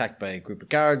they get attacked by a group of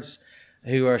guards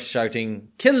who are shouting,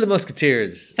 "Kill the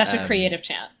Musketeers!" Such a creative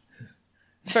chant.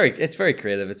 It's very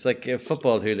creative. It's like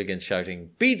football hooligans shouting,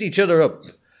 "Beat each other up!"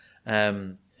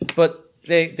 But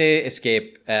they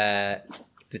escape.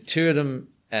 The two of them,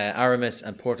 Aramis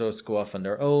and Porthos, go off on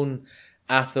their own.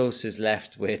 Athos is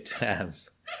left with, and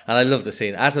I love the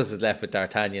scene. Athos is left with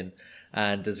D'Artagnan,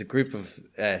 and there's a group of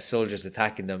soldiers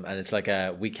attacking them, and it's like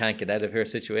a "we can't get out of here"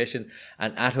 situation.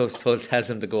 And Athos tells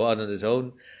him to go on his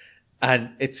own, and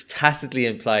it's tacitly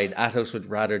implied Athos would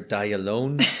rather die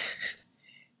alone.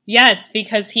 Yes,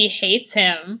 because he hates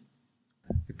him.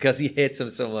 Because he hates him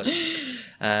so much.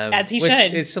 As he which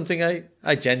should. is something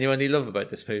I genuinely love about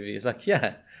this movie. It's like,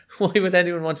 yeah, why would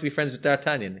anyone want to be friends with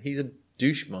D'Artagnan? He's a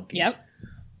douche monkey. Yep.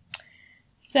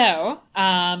 So,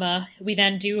 we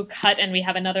then do cut and we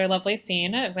have another lovely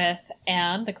scene with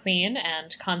Anne, the Queen,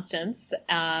 and Constance,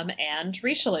 and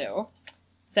Richelieu.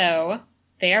 So,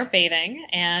 they are bathing,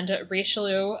 and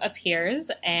Richelieu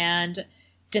appears and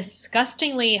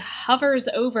disgustingly hovers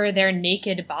over their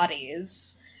naked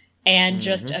bodies and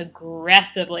just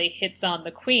aggressively hits on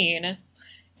the Queen,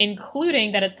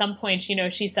 including that at some point,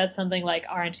 she says something like,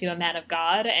 "Aren't you a man of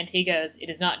God?" And he goes, "It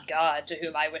is not God to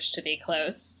whom I wish to be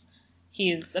close."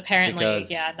 He's apparently,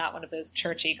 not one of those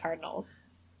churchy cardinals.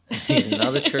 He's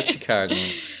not a churchy cardinal.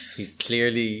 He's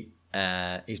clearly,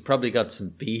 he's probably got some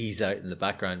bees out in the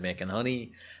background making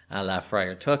honey, a la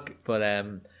Friar Tuck, but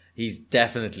he's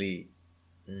definitely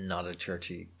not a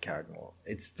churchy cardinal.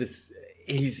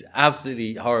 He's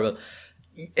absolutely horrible.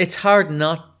 It's hard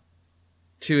not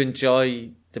to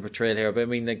enjoy the portrayal here, but I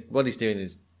mean, like, what he's doing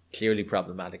is clearly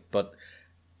problematic, but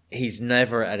he's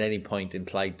never at any point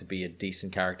implied to be a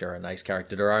decent character or a nice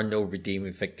character. There are no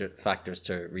redeeming factors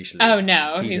to Richelieu. Oh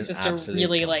no, he's just a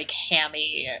really cunt. like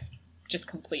hammy, just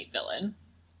complete villain.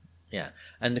 Yeah,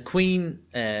 and the Queen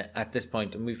at this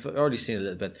point, and we've already seen a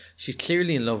little bit, she's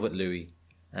clearly in love with Louis.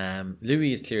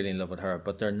 Louis is clearly in love with her,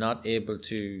 but they're not able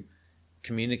to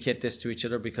communicate this to each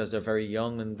other because they're very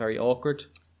young and very awkward.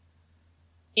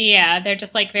 Yeah, they're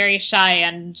just like very shy,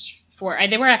 and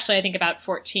they were actually, I think, about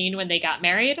 14 when they got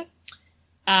married.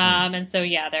 And so,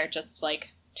 yeah, they're just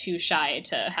like too shy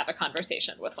to have a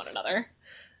conversation with one another.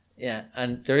 Yeah,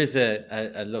 and there is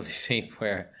a lovely scene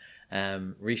where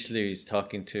Richelieu is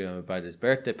talking to him about his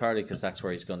birthday party because that's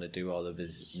where he's going to do all of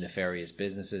his nefarious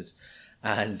businesses.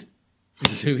 And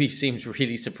Louis seems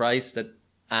really surprised that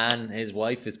Anne, his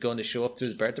wife, is going to show up to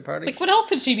his birthday party. It's like, what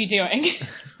else would she be doing?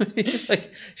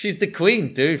 Like, she's the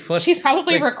Queen, dude. She's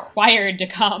probably required to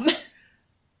come.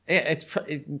 Yeah,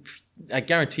 I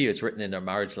guarantee you it's written in their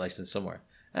marriage license somewhere.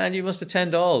 And you must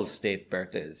attend all state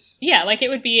birthdays. Yeah, like it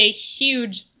would be a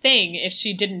huge thing if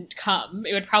she didn't come.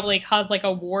 It would probably cause like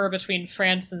a war between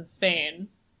France and Spain.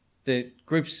 The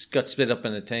groups got split up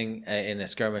in a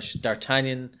skirmish.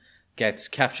 D'Artagnan gets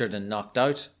captured and knocked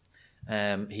out.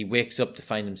 He wakes up to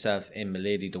find himself in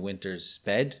Milady de Winter's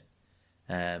bed.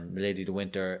 Milady de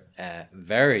Winter,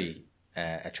 very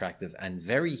attractive and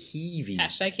very heavy.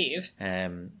 Hashtag heave.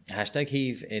 Hashtag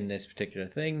heave in this particular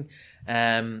thing.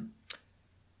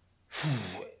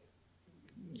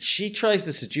 She tries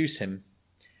to seduce him,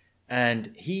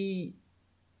 and he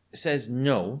says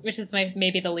no. Which is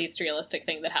maybe the least realistic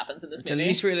thing that happens in this movie. The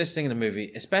least realistic thing in the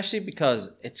movie, especially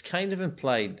because it's kind of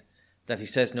implied that he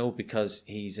says no because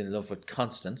he's in love with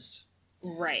Constance.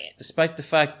 Right. Despite the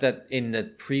fact that in the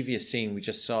previous scene we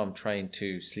just saw him trying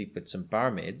to sleep with some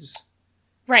barmaids.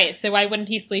 Right, so why wouldn't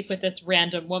he sleep with this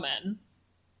random woman?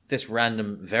 This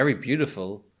random, very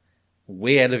beautiful,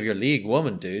 way out of your league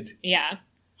woman, dude. Yeah.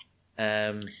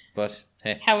 But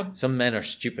hey, some men are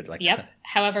stupid like that.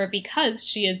 However, because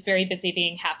she is very busy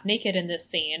being half naked in this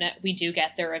scene, we do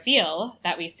get the reveal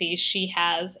that we see she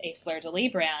has a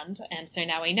fleur-de-lis brand, and so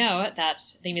now we know that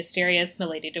the mysterious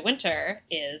Milady de Winter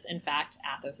is, in fact,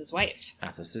 Athos's wife.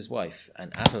 Athos's wife,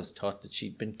 and Athos thought that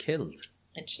she'd been killed.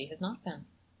 And she has not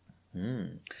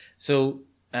been. So,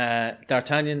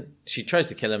 D'Artagnan, she tries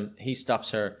to kill him, he stops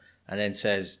her, and then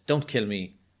says, "Don't kill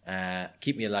me,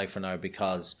 keep me alive for now,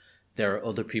 because there are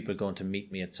other people going to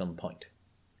meet me at some point."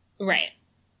 Right.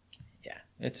 Yeah.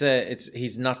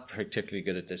 He's not particularly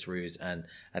good at this ruse, and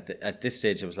at this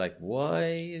stage I was like, why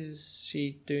is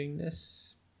she doing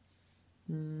this?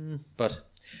 But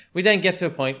we then get to a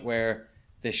point where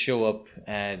they show up,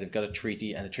 they've got a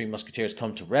treaty, and the Three Musketeers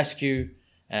come to rescue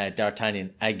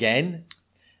D'Artagnan again.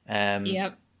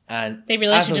 Yep. And they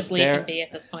really should just leave him be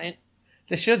at this point.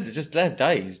 They should just let him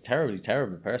die. He's a terribly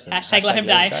terrible person. Hashtag let him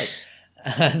die.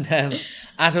 And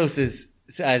Athos is,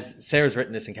 as Sarah's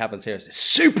written this in capitals here,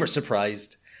 super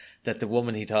surprised that the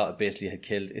woman he thought basically had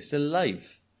killed is still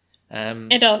alive.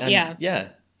 Yeah.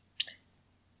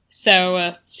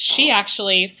 So she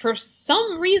actually, for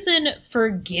some reason,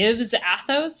 forgives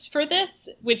Athos for this,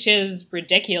 which is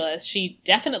ridiculous. She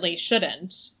definitely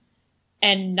shouldn't.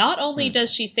 And not only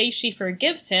does she say she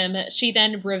forgives him, she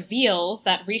then reveals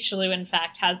that Richelieu, in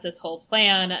fact, has this whole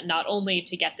plan, not only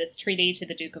to get this treaty to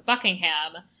the Duke of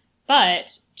Buckingham,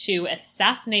 but to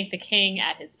assassinate the king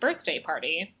at his birthday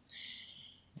party.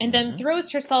 And then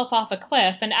throws herself off a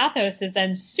cliff, and Athos is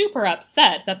then super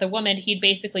upset that the woman he'd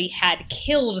basically had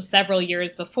killed several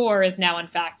years before is now in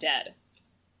fact dead.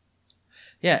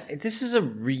 Yeah, this is a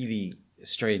really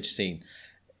strange scene.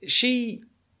 She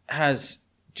has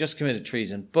just committed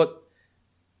treason, but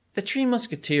the Three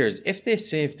Musketeers, if they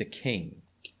save the king,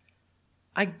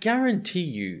 I guarantee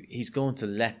you he's going to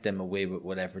let them away with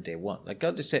whatever they want. Like,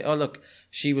 God, to say, oh, look,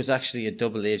 she was actually a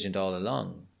double agent all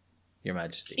along, Your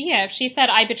Majesty. Yeah, if she said,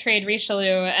 I betrayed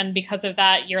Richelieu, and because of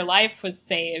that, your life was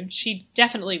saved, she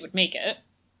definitely would make it.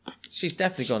 She's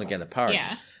definitely going to get a pardon.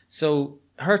 Yeah. So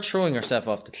her throwing herself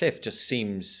off the cliff just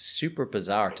seems super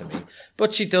bizarre to me.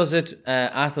 But she does it.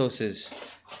 Athos is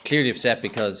clearly upset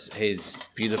because his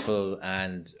beautiful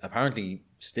and apparently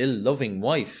still loving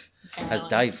wife has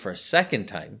died for a second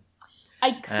time.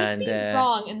 I could be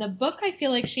wrong. In the book, I feel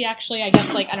like she actually, I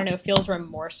guess, like, I don't know, feels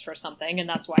remorse for something, and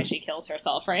that's why she kills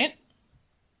herself, right?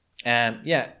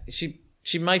 Yeah, she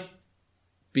might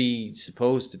be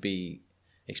supposed to be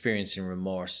experiencing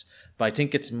remorse, but I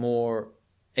think it's more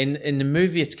in the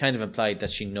movie. It's kind of implied that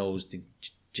she knows the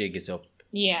jig is up.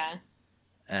 Yeah.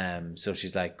 So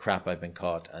she's like, crap, I've been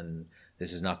caught and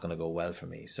this is not going to go well for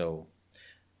me. So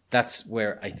that's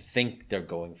where I think they're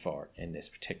going for in this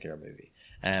particular movie.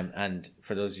 And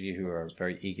for those of you who are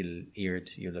very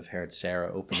eagle-eared, you'll have heard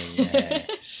Sarah opening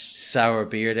sour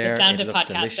beer there. The sound it of looks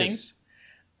podcasting. delicious.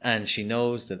 And she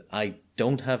knows that I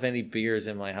don't have any beers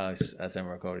in my house as I'm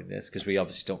recording this, because we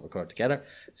obviously don't record together.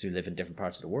 So we live in different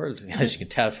parts of the world, as you can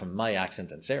tell from my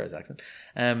accent and Sarah's accent.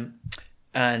 Now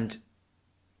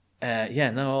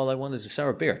all I want is a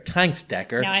sour beer. Thanks,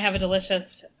 Decker. Now I have a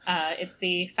delicious, it's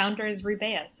the Founders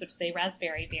Rubaeus, which is a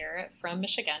raspberry beer from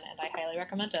Michigan, and I highly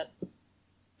recommend it.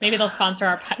 Maybe they'll sponsor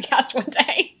our podcast one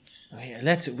day. Oh, yeah,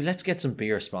 let's get some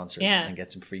beer sponsors and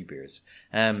get some free beers.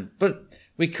 But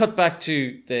we cut back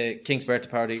to the King's birthday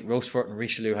party. Rochefort and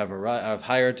Richelieu have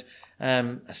hired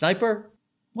a sniper.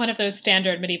 One of those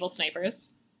standard medieval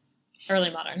snipers. Early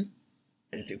modern.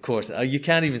 Of course, you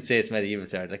can't even say it's medieval.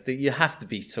 Sorry, like you have to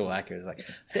be so accurate. Like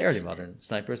it's the early modern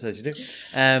snipers, as you do.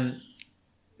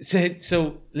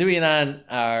 So Louis and Anne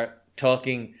are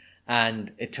talking,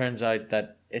 and it turns out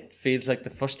that it feels like the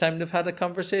first time they've had a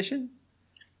conversation.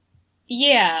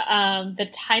 Yeah, the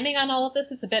timing on all of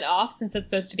this is a bit off since it's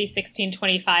supposed to be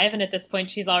 1625, and at this point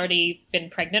she's already been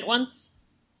pregnant once,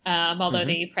 although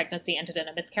the pregnancy ended in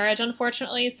a miscarriage,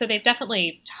 unfortunately. So they've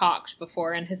definitely talked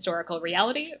before in historical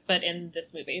reality, but in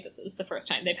this movie, this is the first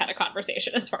time they've had a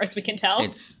conversation, as far as we can tell.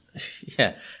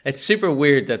 It's super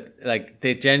weird that like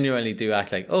they genuinely do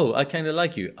act like, oh, I kind of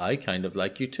like you. I kind of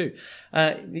like you too.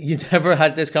 You never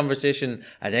had this conversation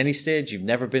at any stage. You've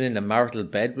never been in a marital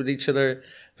bed with each other,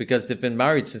 because they've been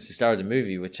married since the start of the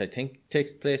movie, which I think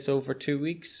takes place over 2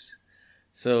 weeks.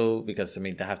 So, because,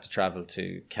 they have to travel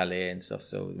to Calais and stuff.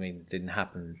 So, it didn't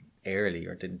happen early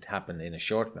or didn't happen in a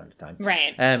short amount of time.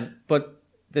 Right. But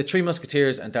the Three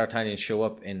Musketeers and D'Artagnan show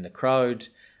up in the crowd.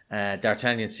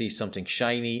 D'Artagnan sees something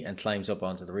shiny and climbs up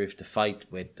onto the roof to fight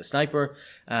with the sniper.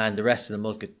 And the rest of the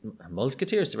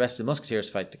Musketeers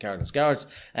fight the Cardinal's Guards.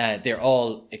 They're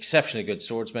all exceptionally good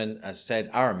swordsmen. As I said,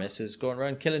 Aramis is going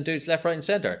around killing dudes left, right and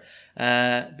centre.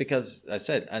 Because, as I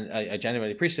said, and I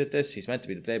genuinely appreciate this, he's meant to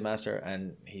be the Blade Master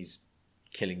and he's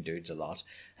killing dudes a lot.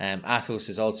 Athos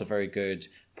is also very good.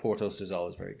 Porthos is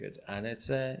always very good. And it's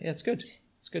good.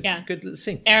 It's good. Yeah. Good little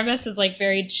scene. Aramis is like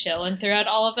very chill and throughout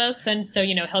all of this, and so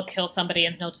he'll kill somebody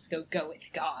and he'll just go with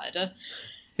God.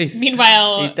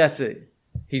 Meanwhile, that's it.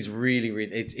 He's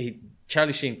really.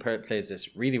 Charlie Sheen plays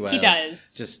this really well. He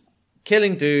does. Just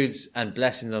killing dudes and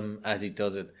blessing them as he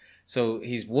does it. So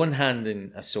he's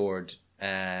one-handing a sword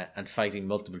and fighting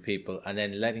multiple people, and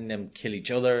then letting them kill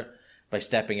each other by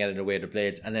stepping out of the way of the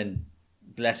blades, and then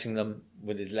blessing them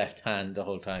with his left hand the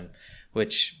whole time,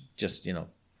 which just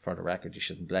for the record, you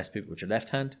shouldn't bless people with your left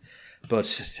hand, but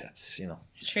it's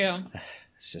it's true.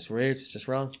 It's just weird. It's just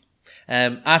wrong.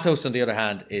 Athos, on the other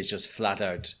hand, is just flat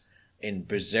out in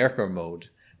berserker mode,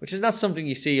 which is not something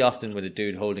you see often with a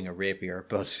dude holding a rapier,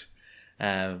 but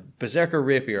berserker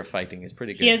rapier fighting is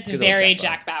pretty good. He is very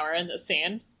Jack Bauer in this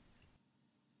scene,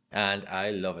 and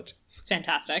I love it. It's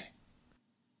fantastic.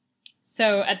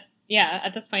 So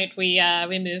at this point, we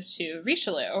move to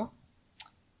Richelieu,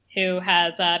 who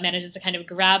has manages to kind of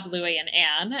grab Louis and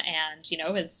Anne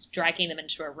and, is dragging them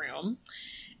into a room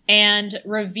and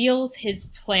reveals his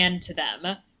plan to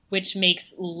them, which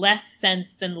makes less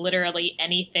sense than literally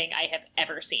anything I have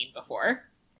ever seen before.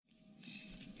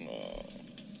 Oh,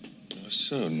 you're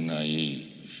so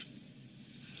naive.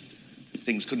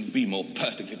 Things couldn't be more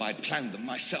perfect if I'd planned them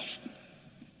myself.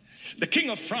 The King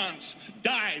of France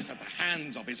dies at the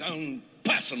hands of his own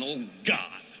personal guard.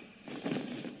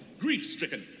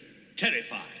 Grief-stricken,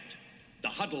 terrified, the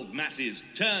huddled masses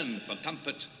turn for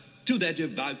comfort to their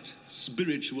devout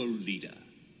spiritual leader,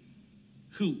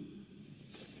 who,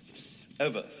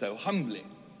 ever so humbly,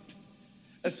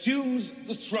 assumes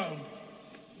the throne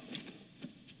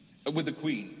with the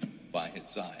Queen by his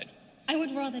side. I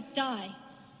would rather die.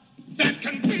 That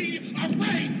can be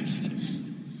arranged!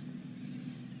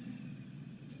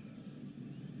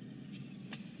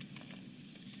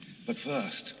 But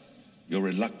first, your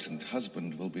reluctant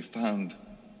husband will be found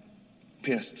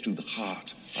pierced through the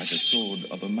heart by the sword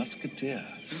of a musketeer.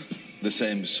 The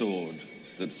same sword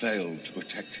that failed to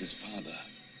protect his father.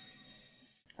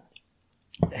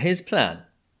 His plan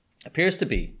appears to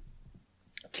be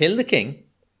kill the king,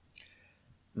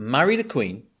 marry the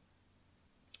queen,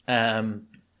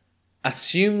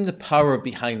 assume the power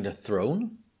behind the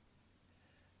throne,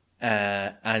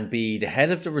 and be the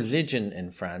head of the religion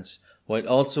in France, while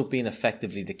also being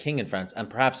effectively the king in France, and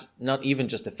perhaps not even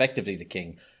just effectively the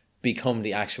king, become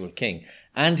the actual king.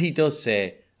 And he does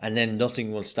say, and then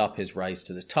nothing will stop his rise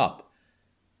to the top.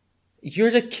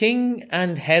 You're the king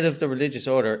and head of the religious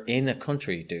order in a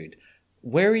country, dude.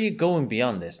 Where are you going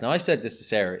beyond this? Now, I said this to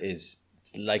Sarah, it's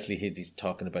likely he's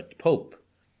talking about the Pope,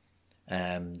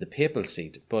 the papal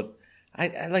seat, but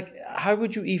I like, how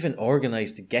would you even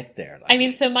organize to get there? Like, I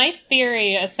mean, so my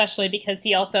theory, especially because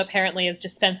he also apparently is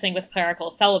dispensing with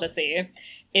clerical celibacy,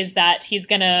 is that he's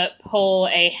going to pull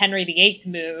a Henry VIII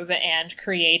move and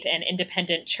create an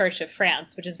independent Church of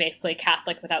France, which is basically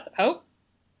Catholic without the Pope.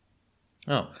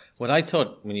 Oh, what I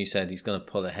thought when you said he's going to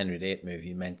pull a Henry VIII move,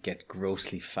 you meant get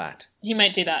grossly fat. He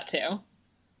might do that too.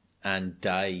 And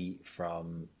die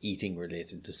from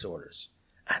eating-related disorders.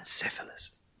 And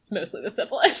syphilis. It's mostly the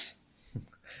syphilis.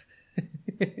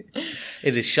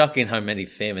 It is shocking how many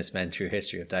famous men through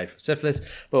history have died from syphilis,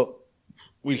 but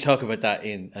we'll talk about that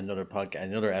in another podcast,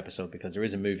 another episode, because there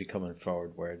is a movie coming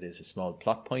forward where it is a small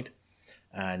plot point,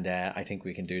 and I think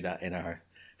we can do that in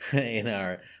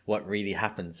our what really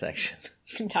happened section.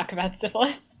 We can talk about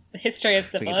syphilis, the history of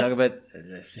syphilis. We can talk about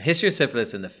the history of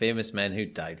syphilis and the famous men who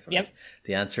died from it.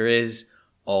 The answer is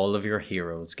all of your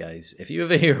heroes, guys. If you have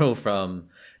a hero from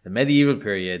the medieval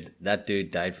period, that dude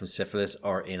died from syphilis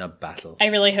or in a battle. I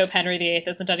really hope Henry VIII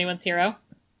isn't anyone's hero.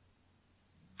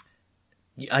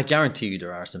 I guarantee you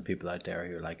there are some people out there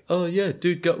who are like, oh yeah,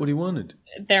 dude got what he wanted.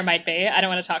 There might be. I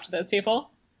don't want to talk to those people.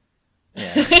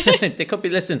 Yeah. They could be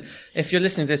listening. If you're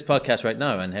listening to this podcast right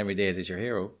now and Henry VIII is your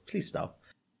hero, please stop.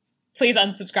 Please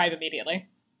unsubscribe immediately.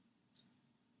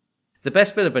 The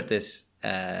best bit about this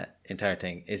entire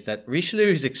thing is that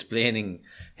Richelieu is explaining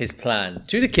his plan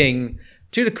to the king,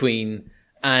 to the queen,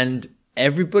 and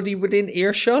everybody within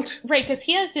earshot. Right, because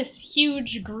he has this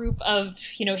huge group of,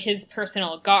 his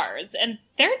personal guards, and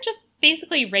they're just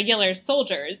basically regular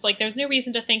soldiers. Like, there's no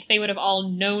reason to think they would have all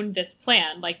known this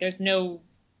plan. Like, there's no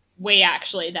way,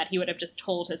 actually, that he would have just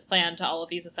told his plan to all of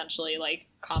these essentially,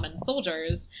 common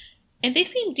soldiers. And they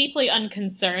seem deeply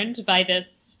unconcerned by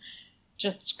this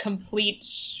just complete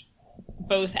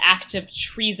both act of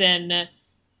treason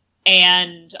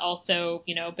and also,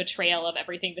 betrayal of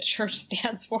everything the church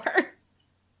stands for.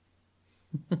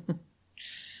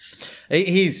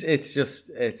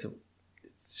 It's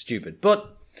stupid.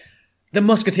 But the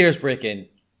musketeers break in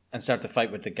and start to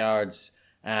fight with the guards.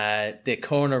 They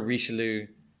corner Richelieu.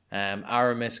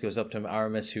 Aramis goes up to him.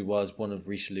 Aramis, who was one of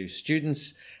Richelieu's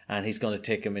students, and he's going to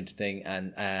take him into thing.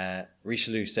 And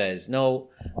Richelieu says, "No,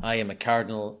 I am a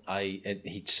cardinal."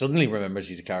 He suddenly remembers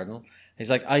he's a cardinal. He's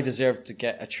like, "I deserve to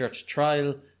get a church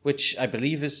trial," which I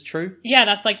believe is true. Yeah,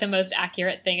 that's the most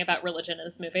accurate thing about religion in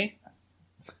this movie.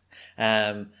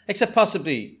 Except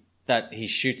possibly that he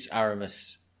shoots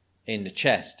Aramis in the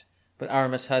chest, but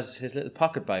Aramis has his little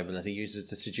pocket Bible that he uses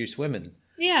to seduce women.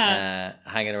 Yeah.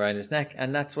 Hanging around his neck,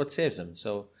 and that's what saves him.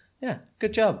 So, yeah,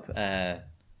 good job,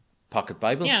 Pocket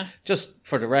Bible. Yeah. Just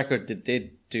for the record, they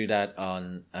did do that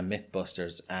on a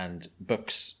Mythbusters, and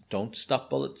books don't stop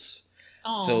bullets.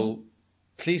 Aww. So,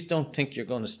 please don't think you're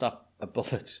going to stop a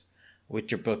bullet with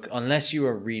your book, unless you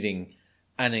are reading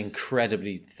an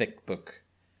incredibly thick book.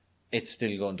 It's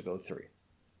still going to go through.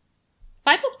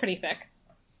 Bible's pretty thick.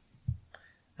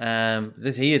 He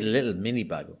had a little mini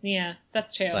Bible. Yeah,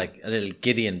 that's true. Like a little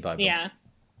Gideon Bible. Yeah.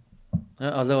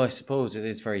 Although I suppose it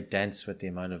is very dense with the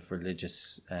amount of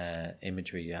religious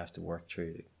imagery you have to work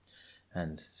through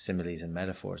and similes and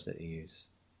metaphors that you use.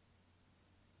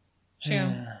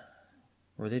 True.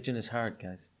 Religion is hard,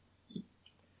 guys.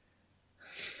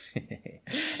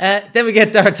 Then we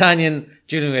get D'Artagnan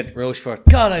dealing with Rochefort.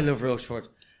 God, I love Rochefort.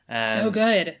 So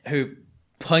good. Who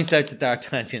points out to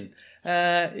D'Artagnan,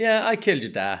 I killed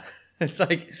your dad. It's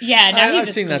like, Yeah, now I've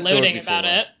he's seen just that sword gloating before. about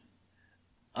it.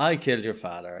 I killed your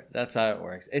father. That's how it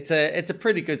works. It's a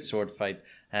pretty good sword fight.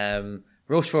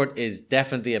 Rochefort is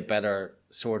definitely a better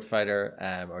sword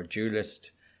fighter or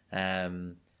duelist.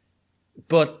 But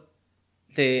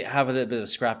they have a little bit of a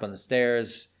scrap on the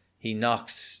stairs. He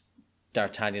knocks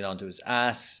D'Artagnan onto his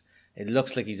ass. It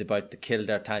looks like he's about to kill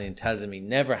D'Artagnan. Tells him he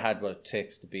never had what it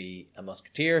takes to be a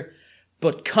musketeer.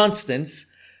 But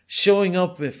Constance, showing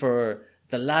up for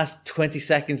the last 20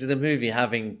 seconds of the movie,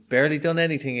 having barely done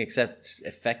anything except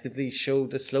effectively show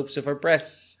the slopes of her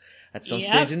breasts at some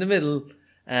stage in the middle,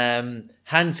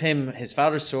 hands him his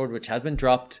father's sword, which had been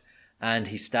dropped, and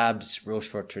he stabs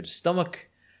Rochefort through the stomach.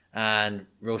 And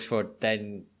Rochefort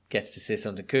then gets to say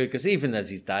something cool, because even as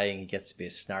he's dying, he gets to be a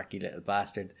snarky little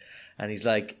bastard. And he's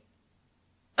like,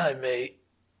 I may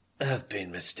have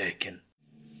been mistaken.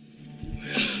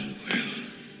 Well,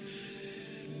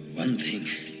 one thing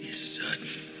is certain.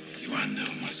 You are no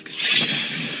musketeer.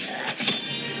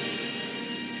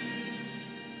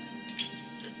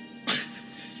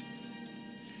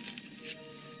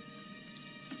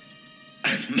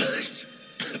 I might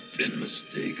have been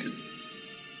mistaken.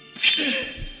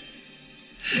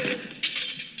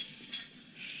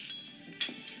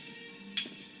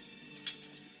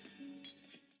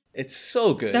 It's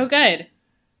so good. So good.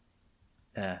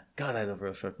 God, I love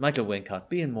Rochefort. Michael Wincott,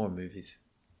 be in more movies.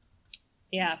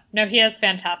 Yeah. No, he is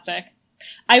fantastic.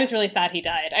 I was really sad he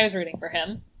died. I was rooting for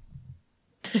him.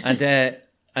 And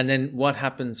then what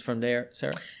happens from there,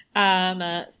 Sarah?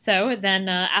 So then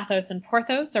Athos and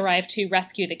Porthos arrive to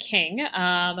rescue the king.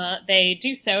 They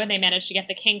do so, and they manage to get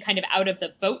the king kind of out of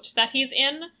the boat that he's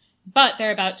in, but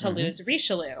they're about to lose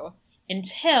Richelieu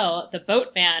until the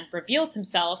boatman reveals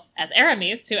himself as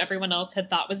Aramis, who everyone else had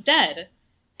thought was dead.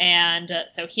 And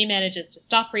so he manages to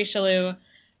stop Richelieu.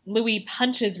 Louis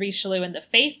punches Richelieu in the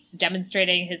face,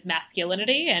 demonstrating his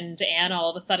masculinity, and Anne all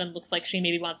of a sudden looks like she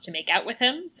maybe wants to make out with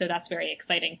him, so that's very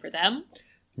exciting for them.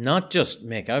 Not just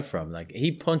make out for him, like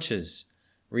he punches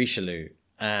Richelieu.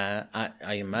 I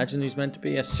imagine he's meant to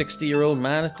be a 60-year-old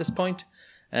man at this point.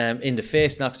 In the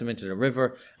face, knocks him into the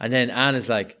river, and then Anne is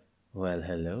like, well,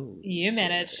 hello. You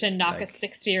managed to knock a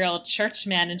 60-year-old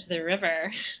churchman into the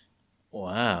river.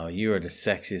 Wow, you are the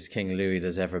sexiest King Louis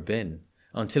there's ever been.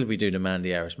 Until we do the Man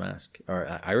the Irish Mask.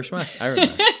 Or Irish Mask? Iron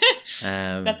Mask.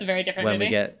 That's a very different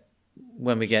movie.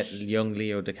 When we get young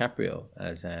Leo DiCaprio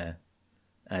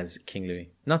as King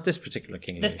Louis. Not this particular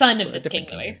King Louis. The son of this King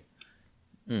Louis.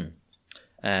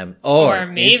 Or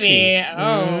maybe.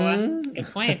 Good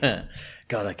point.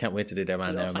 God, I can't wait to do that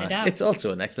Man the Irish Mask. Out. It's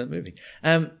also an excellent movie.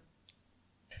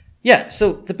 Yeah,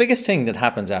 so the biggest thing that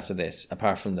happens after this,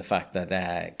 apart from the fact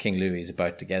that King Louis is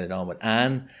about to get it on with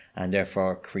Anne and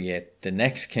therefore create the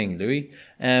next King Louis,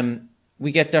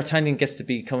 we get D'Artagnan gets to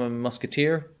become a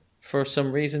musketeer for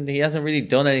some reason. He hasn't really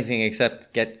done anything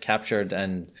except get captured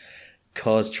and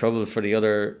cause trouble for the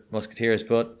other musketeers,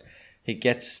 but he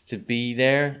gets to be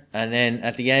there. And then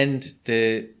at the end,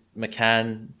 the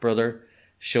McCann brother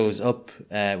shows up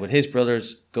with his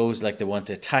brothers, goes like they want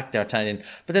to attack D'Artagnan,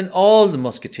 but then all the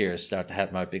musketeers start to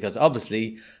help him out because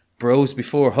obviously bros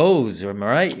before hoes, am I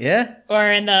right? Yeah?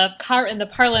 Or in the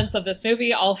parlance of this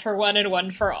movie, all for one and one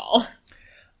for all.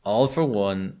 All for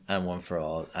one and one for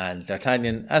all. And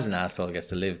D'Artagnan, as an asshole, gets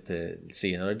to live to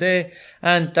see another day.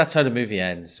 And that's how the movie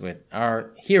ends, with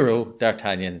our hero,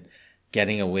 D'Artagnan,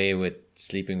 getting away with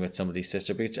sleeping with somebody's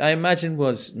sister, which I imagine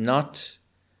was not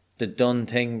the done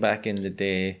thing back in the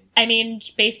day. I mean,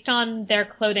 based on their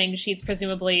clothing, she's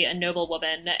presumably a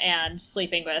noblewoman, and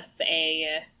sleeping with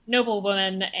a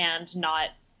noblewoman and not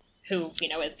who,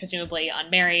 is presumably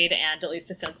unmarried and at least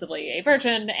ostensibly a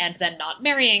virgin, and then not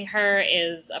marrying her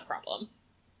is a problem.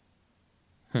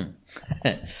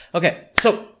 Okay,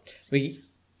 so we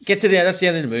get to that's the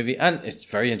end of the movie, and it's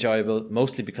very enjoyable,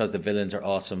 mostly because the villains are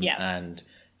awesome. Yes. And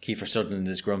Kiefer Sutherland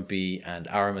is grumpy, and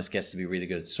Aramis gets to be really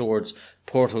good at swords.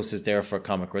 Porthos is there for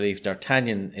comic relief.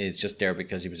 D'Artagnan is just there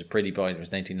because he was a pretty boy and it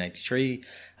was 1993,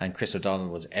 and Chris O'Donnell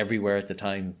was everywhere at the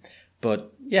time.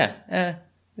 But yeah,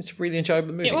 it's a really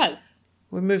enjoyable movie. It was.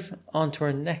 We move on to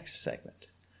our next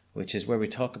segment, which is where we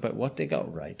talk about what they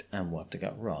got right and what they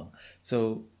got wrong.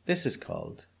 So this is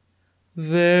called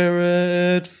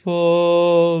There It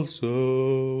Falls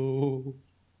So.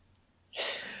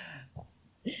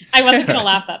 I wasn't going to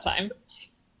laugh that time.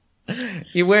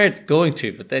 You weren't going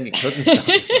to, but then you couldn't stop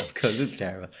yourself because it's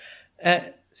terrible.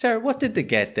 Sarah, what did they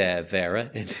get Vera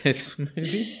in this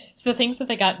movie? So the things that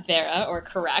they got Vera, or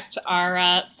correct,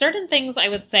 are certain things I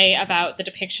would say about the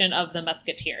depiction of the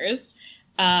Musketeers.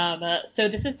 So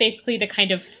this is basically the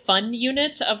kind of fun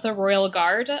unit of the Royal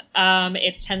Guard.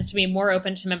 It tends to be more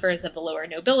open to members of the lower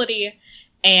nobility,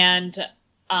 and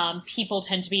people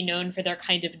tend to be known for their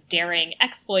kind of daring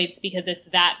exploits because it's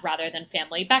that rather than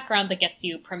family background that gets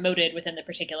you promoted within the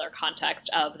particular context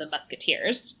of the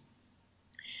Musketeers.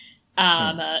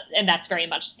 And that's very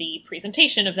much the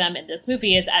presentation of them in this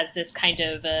movie, is as this kind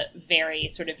of very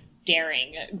sort of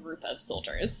daring group of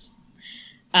soldiers.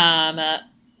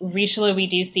 Richelieu, we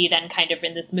do see then kind of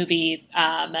in this movie,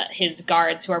 his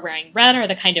guards who are wearing red are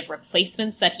the kind of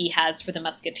replacements that he has for the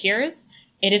Musketeers.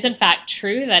 It is in fact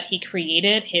true that he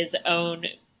created his own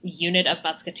unit of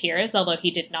Musketeers, although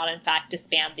he did not in fact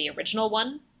disband the original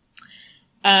one.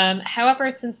 However,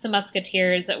 since the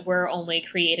Musketeers were only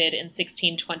created in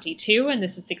 1622, and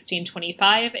this is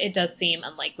 1625, it does seem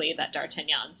unlikely that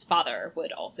D'Artagnan's father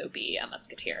would also be a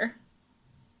Musketeer.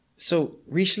 So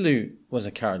Richelieu was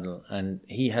a cardinal, and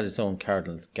he had his own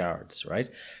cardinal's guards, right?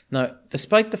 Now,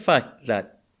 despite the fact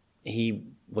that he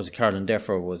was a cardinal and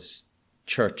therefore was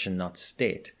church and not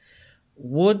state,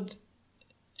 would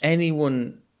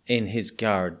anyone in his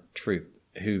guard troop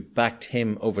who backed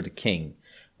him over the king,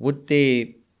 would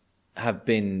they have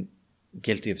been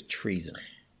guilty of treason?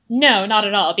 No, not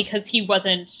at all, because he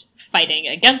wasn't fighting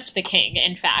against the king,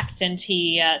 in fact, and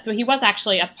so he was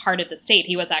actually a part of the state.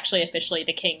 He was actually officially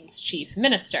the king's chief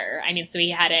minister. I mean, so he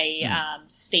had a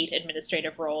state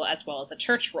administrative role as well as a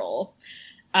church role.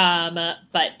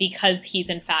 But because he's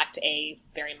in fact a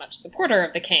very much supporter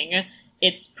of the king,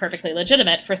 it's perfectly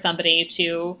legitimate for somebody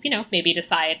to, maybe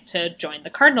decide to join the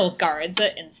Cardinal's Guards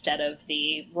instead of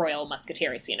the Royal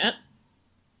Musketeers unit.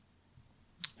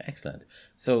 Excellent.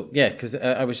 So, yeah, because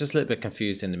I was just a little bit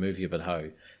confused in the movie about how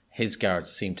his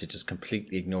guards seem to just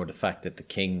completely ignore the fact that the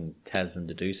king tells them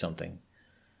to do something.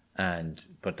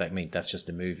 But I mean, that's just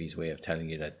the movie's way of telling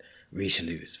you that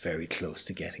Richelieu is very close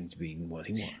to getting to being what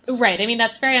he wants. Right. I mean,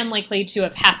 that's very unlikely to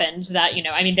have happened. That,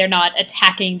 they're not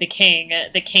attacking the king.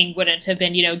 The king wouldn't have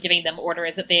been, giving them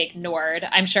orders that they ignored.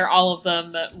 I'm sure all of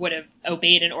them would have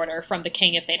obeyed an order from the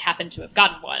king if they'd happened to have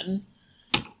gotten one.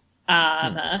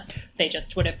 They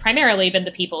just would have primarily been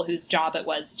the people whose job it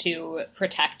was to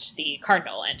protect the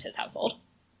cardinal and his household.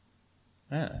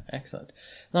 Ah, excellent.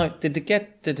 Now, did they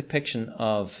get the depiction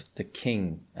of the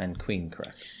king and queen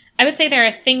correct? I would say there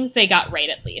are things they got right,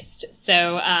 at least.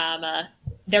 So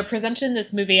they're presented in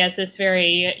this movie as this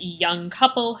very young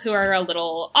couple who are a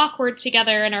little awkward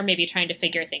together and are maybe trying to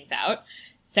figure things out.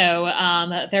 So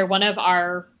they're one of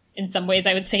our, in some ways,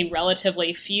 I would say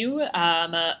relatively few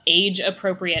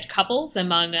age-appropriate couples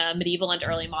among medieval and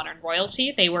early modern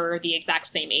royalty. They were the exact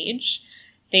same age.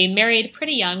 They married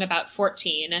pretty young, about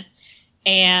 14,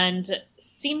 and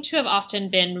seem to have often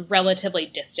been relatively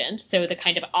distant. So the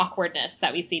kind of awkwardness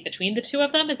that we see between the two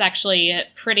of them is actually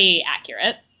pretty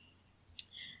accurate.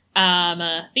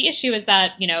 The issue is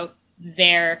that,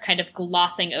 they're kind of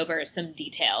glossing over some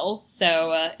details.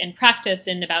 So in practice,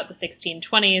 in about the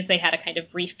 1620s, they had a kind of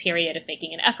brief period of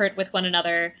making an effort with one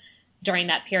another. During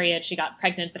that period, she got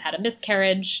pregnant but had a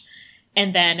miscarriage.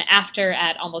 And then after,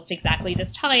 at almost exactly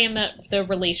this time, the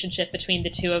relationship between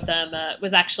the two of them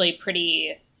was actually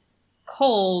pretty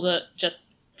cold,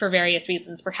 just for various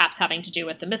reasons, perhaps having to do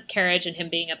with the miscarriage and him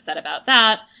being upset about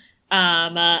that,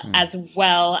 as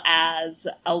well as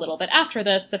a little bit after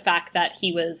this, the fact that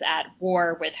he was at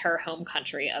war with her home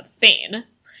country of Spain.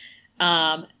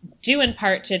 Due in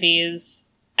part to these,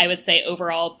 I would say,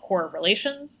 overall poor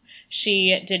relations,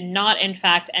 she did not, in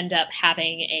fact, end up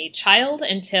having a child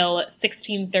until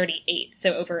 1638,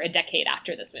 so over a decade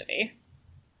after this movie.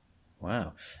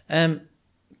 Wow.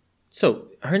 So,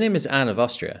 her name is Anne of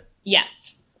Austria.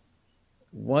 Yes.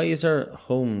 Why is her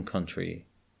home country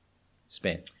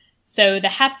Spain? So the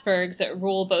Habsburgs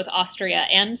rule both Austria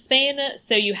and Spain,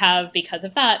 so you have, because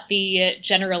of that, the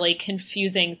generally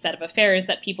confusing set of affairs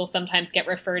that people sometimes get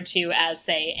referred to as,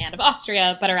 say, Anne of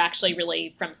Austria, but are actually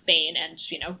really from Spain and,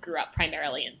 grew up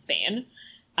primarily in Spain.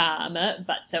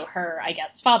 But so her, I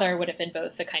guess, father would have been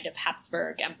both the kind of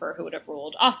Habsburg emperor who would have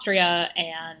ruled Austria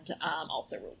and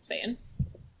also ruled Spain.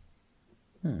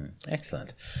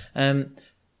 Excellent.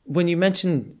 When you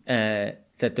mentioned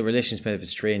that the relations may have been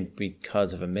strained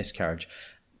because of a miscarriage,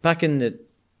 back in the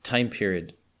time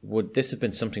period, would this have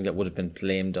been something that would have been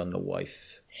blamed on the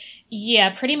wife?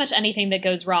 Yeah, pretty much anything that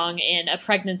goes wrong in a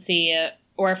pregnancy,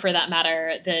 or for that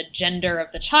matter, the gender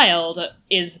of the child,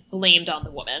 is blamed on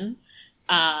the woman.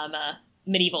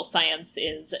 medieval science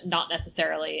is not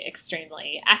necessarily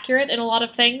extremely accurate in a lot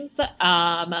of things.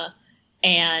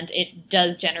 And it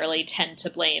does generally tend to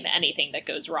blame anything that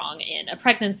goes wrong in a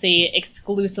pregnancy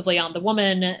exclusively on the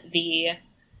woman. The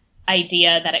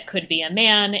idea that it could be a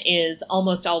man is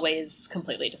almost always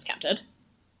completely discounted.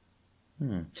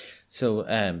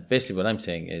 So basically what I'm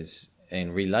saying is,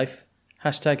 in real life,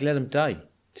 hashtag let him die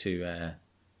to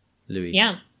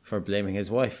Louis for blaming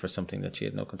his wife for something that she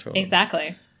had no control over.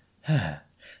 Exactly.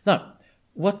 Now,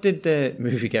 what did the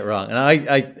movie get wrong? And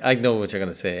I know what you're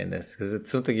going to say in this, because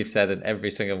it's something you've said in every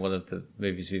single one of the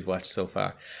movies we've watched so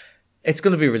far. It's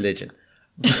going to be religion.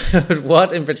 But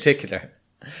what in particular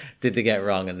did they get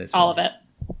wrong in this movie? All of it.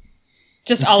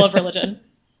 Just all of religion.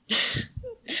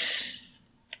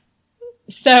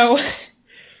 So,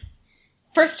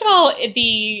 first of all,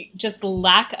 the just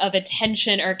lack of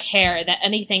attention or care that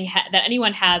that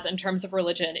anyone has in terms of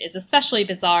religion is especially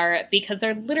bizarre, because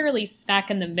they're literally smack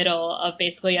in the middle of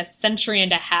basically a century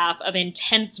and a half of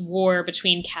intense war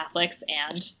between Catholics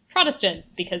and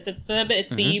Protestants, because it's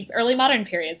the early modern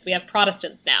period, so we have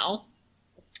Protestants now.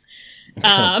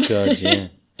 Oh, God, yeah.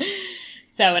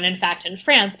 So, and in fact, in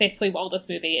France, basically while this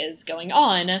movie is going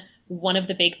on, one of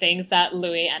the big things that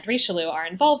Louis and Richelieu are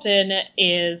involved in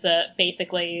is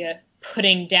basically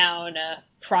putting down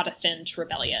Protestant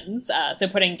rebellions. So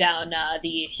putting down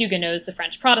the Huguenots, the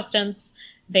French Protestants.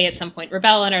 They at some point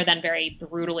rebel and are then very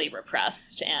brutally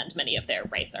repressed, and many of their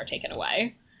rights are taken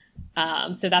away.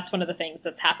 So that's one of the things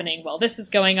that's happening while this is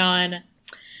going on.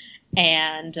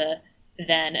 And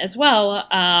then as well,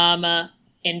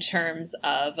 in terms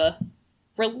of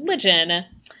religion,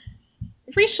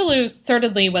 Richelieu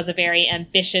certainly was a very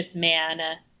ambitious man.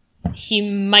 He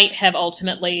might have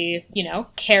ultimately,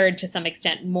 cared to some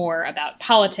extent more about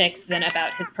politics than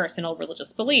about his personal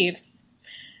religious beliefs.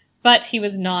 But he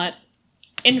was not,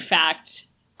 in fact,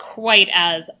 quite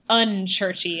as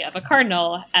unchurchy of a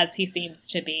cardinal as he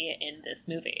seems to be in this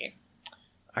movie.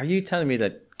 Are you telling me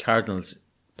that cardinals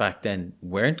back then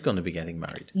weren't going to be getting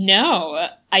married? No,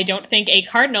 I don't think a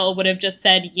cardinal would have just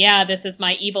said, yeah, this is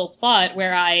my evil plot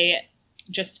where I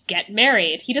just get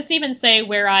married. He doesn't even say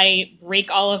where I break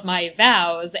all of my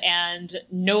vows and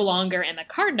no longer am a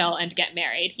cardinal and get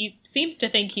married. He seems to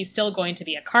think he's still going to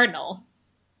be a cardinal.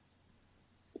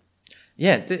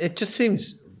 Yeah, it just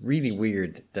seems really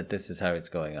weird that this is how it's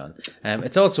going on.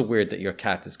 It's also weird that your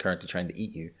cat is currently trying to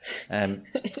eat you.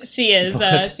 She is.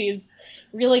 She's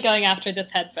really going after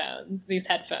these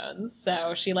headphones.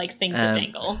 So she likes things that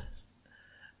dangle.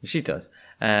 She does.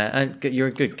 And you're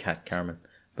a good cat, Carmen.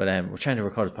 But we're trying to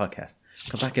record a podcast.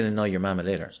 Come back and annoy your mama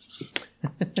later.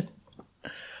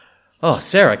 Oh,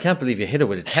 Sarah, I can't believe you hit her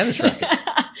with a tennis racket.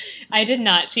 I did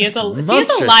not. She is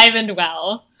alive and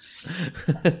well.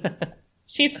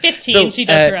 She's 15. So, she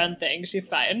does her own thing. She's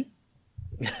fine.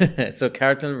 So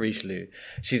Cardinal Richelieu,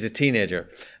 she's a teenager.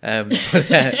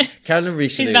 But Cardinal Richelieu,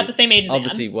 she's about the same age as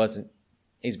obviously Anne.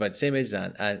 He's about the same age as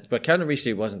Anne. But Cardinal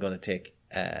Richelieu wasn't going to take.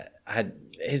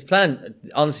 His plan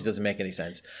honestly doesn't make any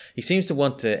sense. He seems to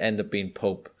want to end up being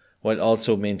Pope while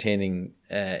also maintaining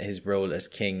his role as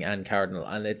king and cardinal,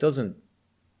 and it doesn't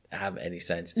have any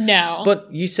sense. No.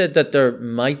 But you said that there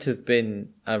might have been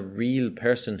a real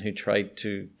person who tried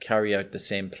to carry out the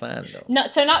same plan, though. No,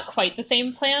 so not quite the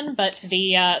same plan, but so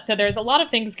there's a lot of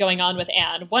things going on with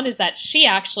Anne. One is that she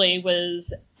actually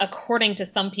was, according to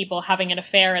some people, having an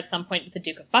affair at some point with the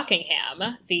Duke of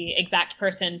Buckingham, the exact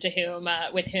person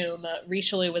with whom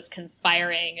Richelieu was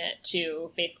conspiring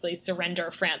to basically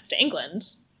surrender France to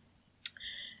England.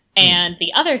 And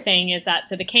the other thing is that,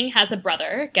 so the king has a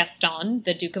brother, Gaston,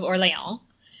 the Duke of Orleans,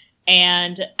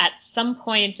 and at some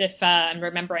point, if I'm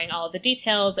remembering all of the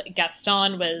details,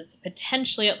 Gaston was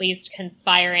potentially at least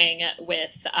conspiring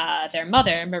with their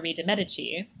mother, Marie de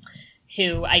Medici,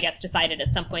 who I guess decided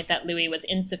at some point that Louis was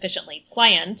insufficiently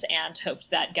pliant and hoped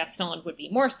that Gaston would be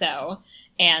more so.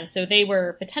 And so they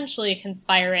were potentially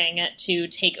conspiring to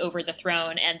take over the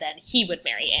throne, and then he would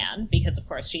marry Anne, because of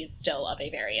course she's still of a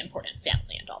very important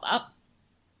family and all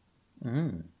that.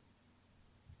 Mm.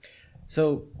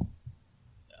 So,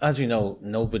 as we know,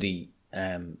 nobody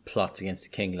plots against the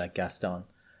king like Gaston.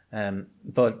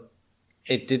 But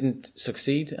it didn't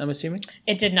succeed, I'm assuming?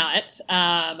 It did not.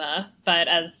 But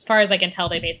as far as I can tell,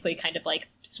 they basically kind of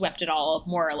swept it all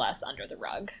more or less under the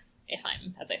rug, if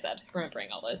I'm, as I said, remembering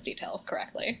all those details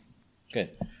correctly. Good.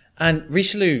 And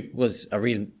Richelieu was a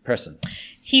real person?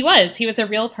 He was. He was a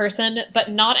real person,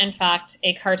 but not, in fact,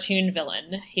 a cartoon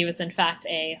villain. He was, in fact,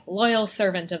 a loyal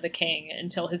servant of the king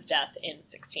until his death in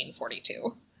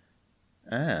 1642.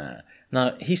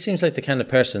 Now, he seems like the kind of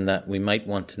person that we might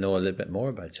want to know a little bit more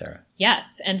about, Sarah.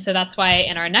 Yes, and so that's why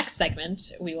in our next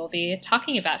segment, we will be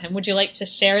talking about him. Would you like to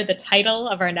share the title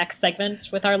of our next segment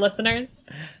with our listeners?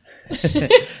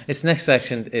 Its next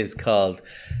section is called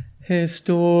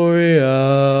Historia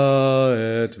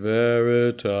et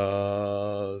Veritas,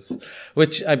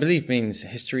 which I believe means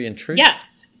history and truth.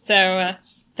 Yes, so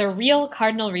the real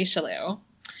Cardinal Richelieu.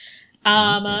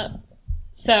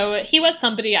 So he was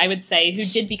somebody, I would say, who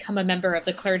did become a member of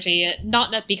the clergy,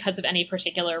 not because of any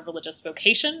particular religious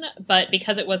vocation, but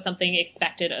because it was something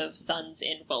expected of sons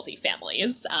in wealthy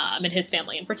families. And his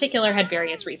family in particular had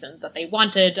various reasons that they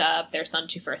wanted their son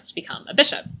to first become a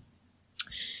bishop.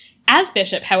 As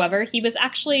bishop, however, he was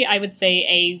actually, I would say,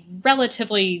 a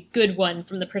relatively good one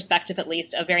from the perspective, at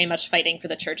least, of very much fighting for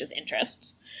the church's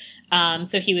interests.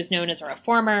 So he was known as a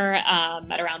reformer.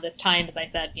 At around this time, as I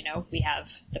said, we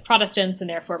have the Protestants, and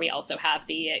therefore we also have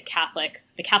the Catholic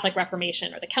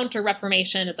Reformation, or the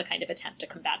Counter-Reformation, as a kind of attempt to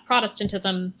combat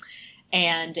Protestantism.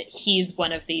 And he's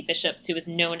one of the bishops who is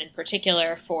known in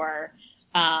particular for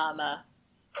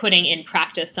putting in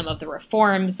practice some of the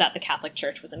reforms that the Catholic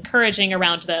Church was encouraging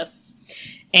around this.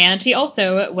 And he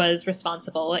also was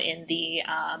responsible in the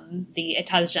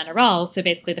États Généraux, so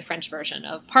basically the French version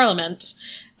of Parliament,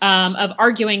 of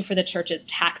arguing for the church's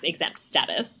tax-exempt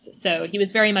status. So he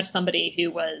was very much somebody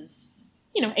who was,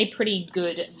 a pretty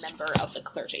good member of the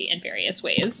clergy in various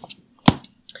ways.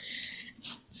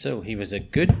 So he was a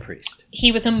good priest.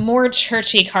 He was a more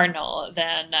churchy cardinal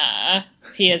than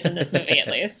he is in this movie, at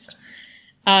least.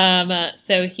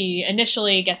 So he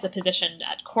initially gets a position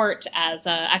at court as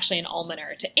actually an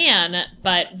almoner to Anne,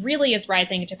 but really is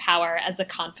rising to power as the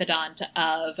confidant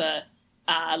of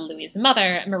Louis's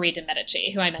mother, Marie de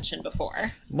Medici, who I mentioned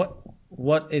before.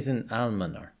 What is an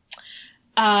almoner?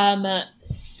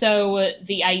 So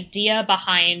the idea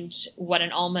behind what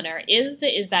an almoner is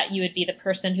that you would be the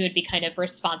person who would be kind of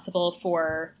responsible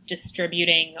for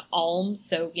distributing alms.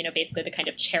 So, basically the kind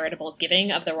of charitable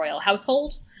giving of the royal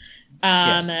household.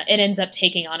 It ends up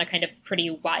taking on a kind of pretty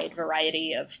wide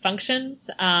variety of functions.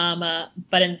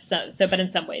 But in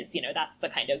some ways, that's the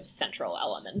kind of central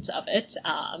element of it.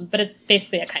 But it's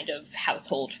basically a kind of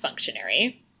household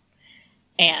functionary,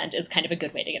 and is kind of a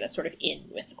good way to get a sort of in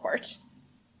with the court.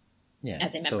 Yeah.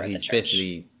 As a member of the church.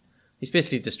 He's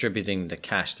basically distributing the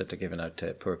cash that they're giving out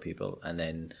to poor people and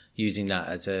then using that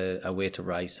as a way to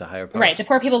rise to higher power. Right, to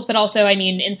poor people's, but also,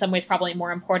 in some ways, probably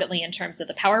more importantly in terms of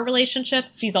the power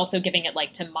relationships, he's also giving it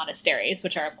to monasteries,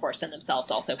 which are, of course, in themselves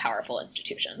also powerful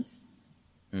institutions.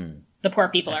 The poor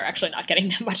people are actually not getting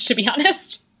that much, to be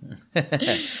honest.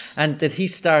 And did he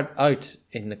start out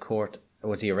in the court?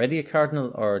 Was he already a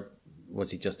cardinal, or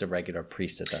was he just a regular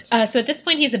priest at that time? So at this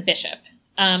point, he's a bishop.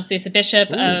 So he's a bishop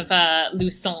of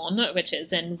Luçon, which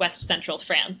is in west central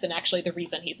France. And actually the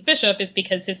reason he's a bishop is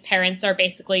because his parents are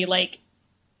basically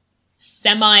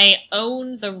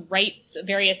semi-own the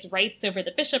various rights over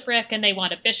the bishopric. And they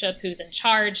want a bishop who's in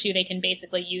charge, who they can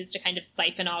basically use to kind of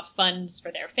siphon off funds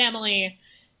for their family.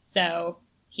 So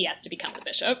he has to become the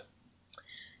bishop.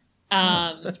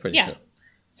 That's pretty cool.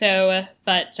 So,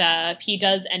 but he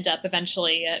does end up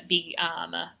eventually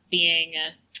being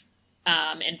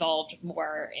involved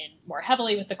more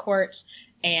heavily with the court,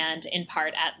 and in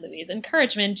part at Louis's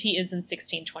encouragement, he is in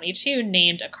 1622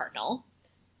 named a cardinal,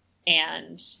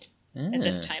 and at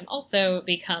this time also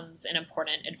becomes an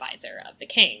important advisor of the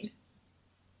king.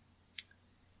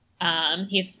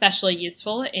 He's especially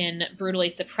useful in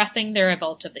brutally suppressing the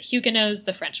revolt of the Huguenots,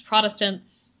 the French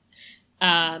Protestants.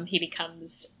 He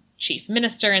becomes chief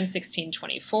minister in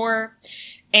 1624.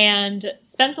 And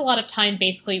spends a lot of time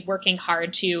basically working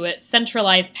hard to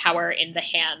centralize power in the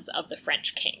hands of the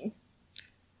French king.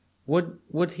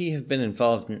 Would he have been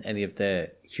involved in any of the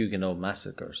Huguenot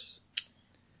massacres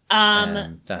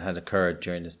that had occurred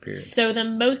during this period? So the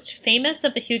most famous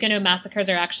of the Huguenot massacres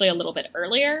are actually a little bit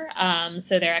earlier.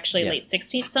 So they're actually late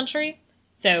 16th century.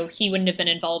 So he wouldn't have been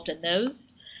involved in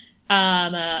those.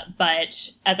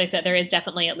 But as I said, there is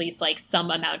definitely at least some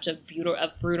amount of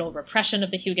brutal repression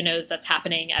of the Huguenots that's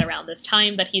happening at around this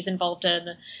time that he's involved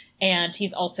in. And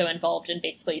he's also involved in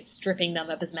basically stripping them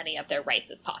of as many of their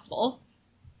rights as possible.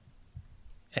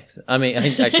 Excellent.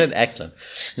 I said excellent.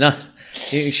 No,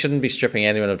 you shouldn't be stripping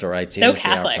anyone of their rights. So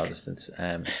Catholic. Protestants.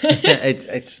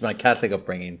 It's my Catholic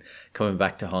upbringing coming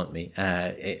back to haunt me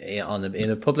in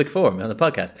a public forum, on a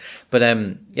podcast. But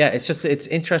it's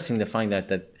interesting to find out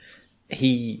that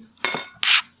he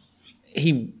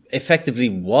effectively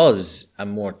was a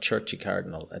more churchy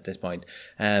cardinal at this point.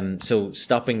 So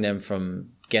stopping them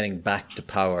from getting back to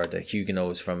power, the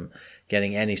Huguenots, from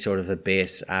getting any sort of a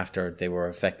base after they were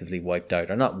effectively wiped out,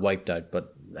 or not wiped out,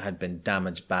 but had been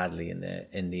damaged badly in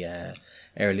the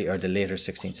early or the later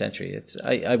 16th century.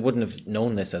 I wouldn't have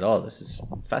known this at all. This is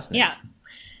fascinating. Yeah.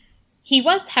 He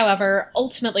was, however,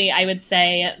 ultimately, I would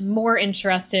say, more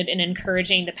interested in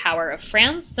encouraging the power of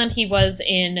France than he was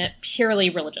in purely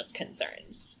religious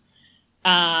concerns.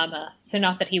 So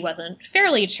not that he wasn't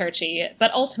fairly churchy,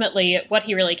 but ultimately what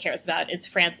he really cares about is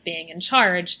France being in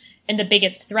charge, and the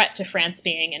biggest threat to France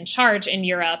being in charge in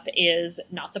Europe is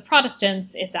not the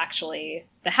Protestants, it's actually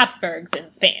the Habsburgs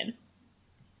in Spain.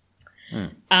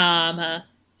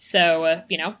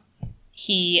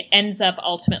 He ends up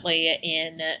ultimately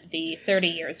in the 30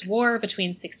 Years' War between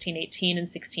 1618 and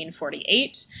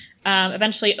 1648,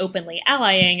 eventually openly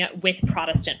allying with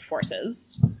Protestant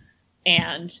forces.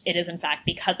 And it is, in fact,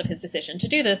 because of his decision to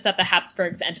do this that the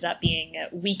Habsburgs ended up being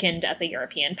weakened as a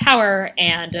European power,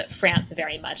 and France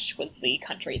very much was the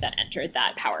country that entered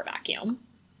that power vacuum.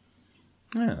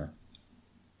 Yeah.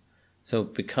 So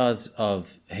because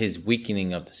of his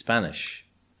weakening of the Spanish,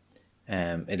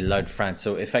 it allowed France.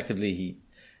 So effectively,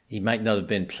 he might not have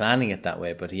been planning it that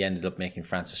way, but he ended up making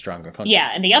France a stronger country.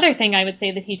 Yeah, and the other thing I would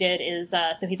say that he did is,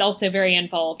 so he's also very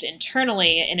involved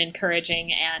internally in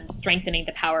encouraging and strengthening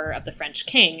the power of the French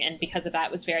king, and because of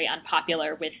that was very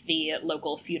unpopular with the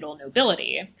local feudal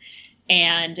nobility.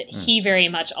 And he very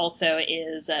much also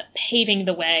is paving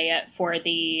the way for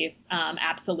the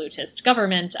absolutist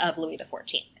government of Louis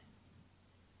XIV.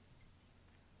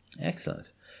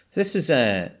 Excellent. So this is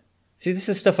this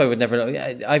is stuff I would never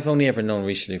know. I've only ever known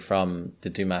Richelieu from the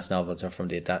Dumas novels or from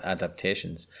the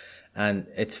adaptations. And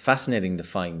it's fascinating to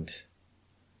find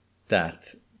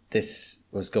that this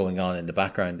was going on in the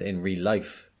background in real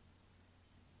life.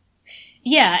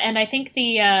 Yeah, and I think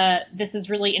this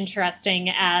is really interesting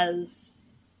as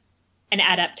an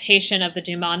adaptation of the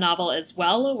Dumas novel as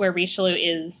well, where Richelieu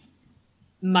is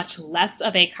much less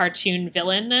of a cartoon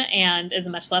villain and is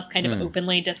much less kind of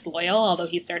openly disloyal, although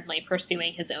he's certainly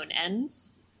pursuing his own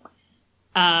ends.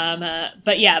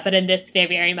 But in this, they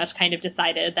very much kind of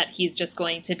decided that he's just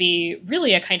going to be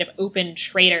really a kind of open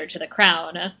traitor to the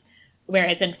crown,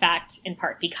 whereas in fact, in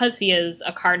part because he is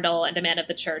a cardinal and a man of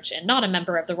the church and not a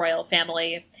member of the royal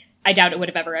family, I doubt it would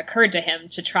have ever occurred to him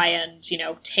to try and,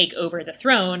 take over the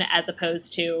throne, as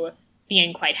opposed to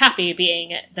being quite happy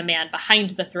being the man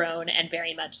behind the throne and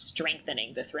very much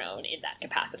strengthening the throne in that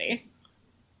capacity.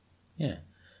 Yeah.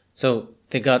 So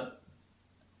they got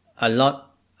a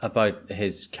lot about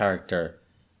his character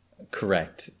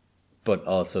correct, but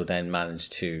also then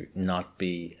managed to not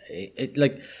be...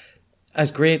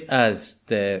 as great as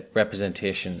the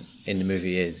representation in the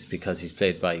movie is, because he's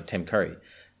played by Tim Curry,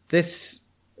 this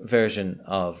version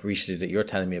of Richelieu that you're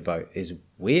telling me about is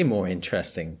way more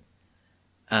interesting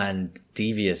and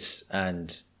devious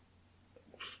and,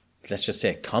 let's just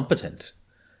say, competent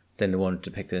than the one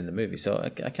depicted in the movie. So I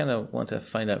kind of want to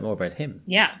find out more about him.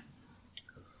 Yeah.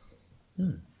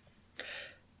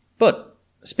 But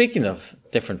speaking of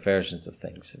different versions of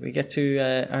things, we get to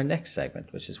our next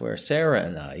segment, which is where Sarah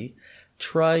and I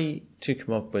try to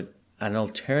come up with an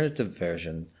alternative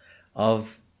version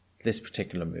of this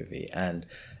particular movie. And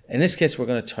in this case, we're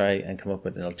going to try and come up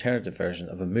with an alternative version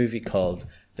of a movie called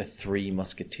The Three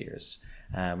Musketeers.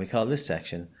 We call this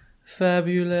section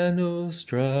Fabula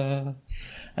Nostra.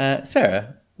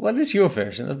 Sarah, what is your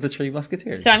version of The Three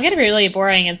Musketeers? So I'm going to be really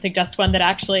boring and suggest one that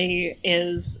actually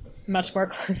is much more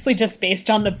closely just based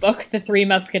on the book The Three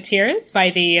Musketeers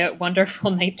by the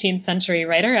wonderful 19th century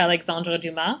writer Alexandre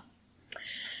Dumas.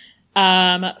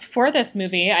 For this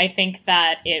movie, I think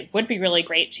that it would be really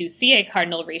great to see a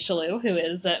Cardinal Richelieu who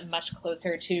is much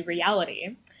closer to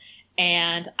reality.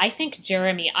 And I think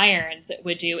Jeremy Irons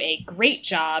would do a great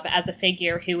job as a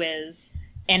figure who is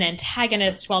an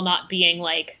antagonist while not being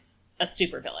like a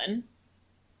supervillain.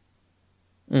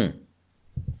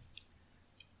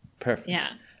 Perfect. Yeah.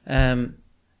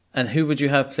 And who would you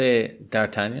have play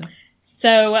D'Artagnan?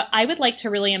 So I would like to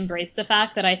really embrace the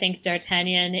fact that I think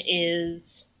D'Artagnan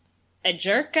is a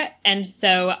jerk, and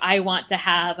so I want to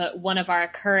have one of our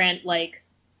current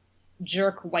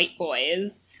jerk white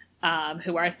boys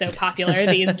who are so popular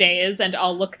these days and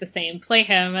all look the same play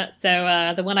him.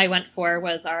 So the one I went for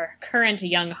was our current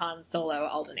young Han Solo,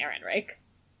 Alden Ehrenreich.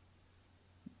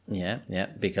 Yeah,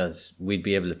 because we'd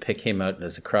be able to pick him out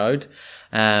as a crowd.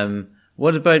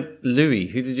 What about Louis?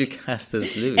 Who did you cast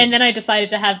as Louis? And then I decided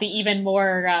to have the even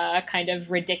more kind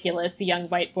of ridiculous young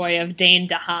white boy of Dane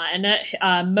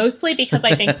DeHaan, mostly because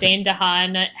I think Dane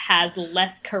DeHaan has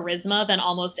less charisma than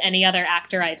almost any other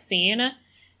actor I've seen.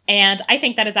 And I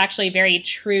think that is actually very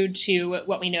true to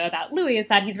what we know about Louis, is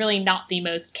that he's really not the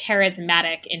most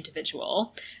charismatic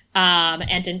individual.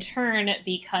 And in turn,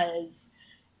 because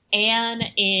Anne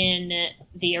in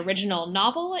the original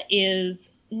novel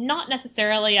is not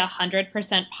necessarily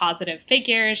 100% positive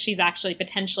figure. She's actually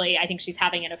potentially, I think she's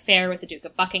having an affair with the Duke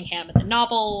of Buckingham in the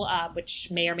novel, which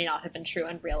may or may not have been true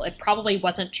in real. It probably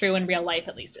wasn't true in real life,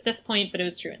 at least at this point, but it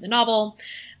was true in the novel.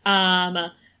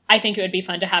 I think it would be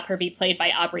fun to have her be played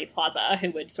by Aubrey Plaza,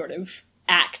 who would sort of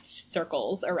act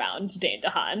circles around Dane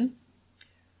DeHaan.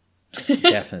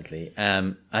 Definitely.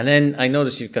 And then I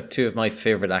noticed you've got two of my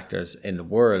favorite actors in the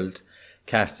world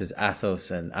cast as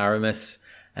Athos and Aramis.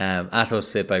 Athos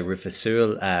played by Rufus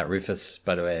Sewell. Rufus,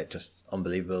 by the way, just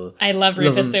unbelievable. I love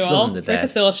Rufus Sewell.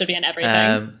 Rufus Sewell should be in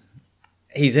everything.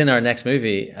 He's in our next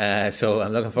movie, so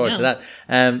I'm looking forward to that.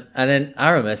 And then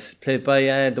Aramis, played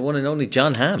by the one and only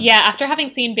John Hamm. Yeah, after having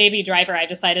seen Baby Driver, I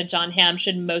decided John Hamm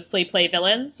should mostly play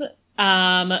villains.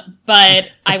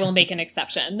 But I will make an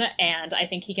exception, and I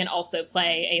think he can also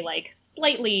play a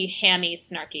slightly hammy,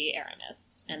 snarky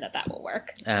Aramis, and that will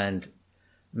work. And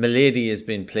Milady has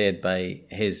been played by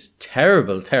his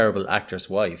terrible, terrible actress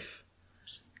wife,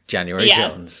 January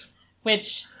Jones.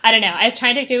 Which, I don't know, I was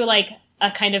trying to do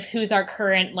a kind of who's our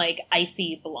current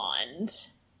icy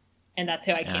blonde, and that's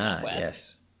who I came up with.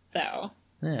 Yes. So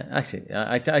yeah, actually,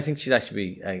 I think she'd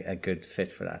actually be a good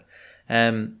fit for that.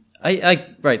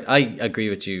 I agree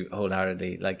with you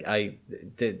wholeheartedly.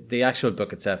 The actual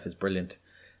book itself is brilliant.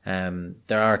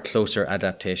 There are closer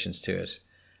adaptations to it,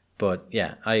 but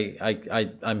yeah,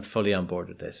 I'm fully on board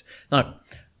with this. Now,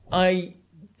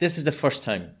 this is the first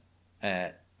time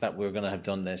that we're going to have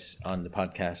done this on the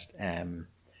podcast.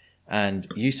 And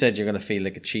you said you're going to feel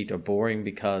like a cheat or boring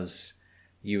because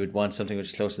you would want something which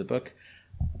is close to the book.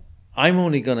 I'm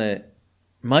only going to...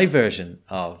 My version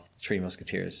of Three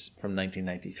Musketeers from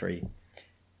 1993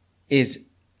 is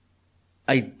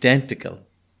identical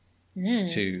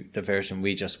to the version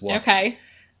we just watched. Okay.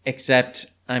 Except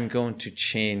I'm going to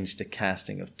change the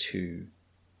casting of two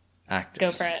actors.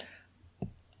 Go for it.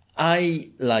 I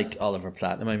like Oliver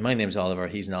Platt. I mean, my name's Oliver,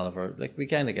 he's an Oliver. We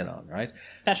kind of get on, right?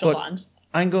 Special bond.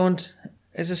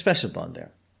 There's a special bond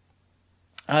there.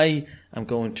 I am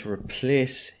going to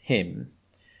replace him,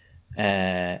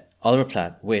 Oliver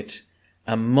Platt, with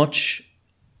a much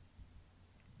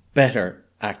better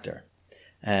actor.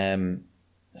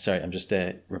 Sorry, I'm just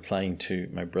replying to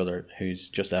my brother who's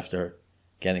just after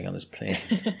getting on his plane.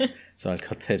 So I'll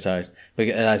cut this out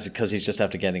because he's just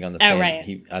after getting on the plane. Oh,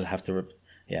 right. I'll have to,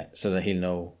 so that he'll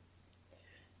know.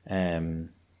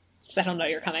 So I don't know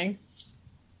you're coming.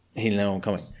 He'll know I'm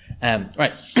coming.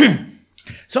 Right.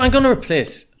 So I'm going to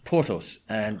replace Porthos,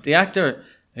 and the actor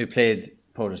who played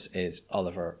Porthos is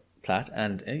Oliver Platt,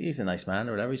 and he's a nice man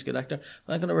or whatever. He's a good actor.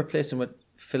 But I'm going to replace him with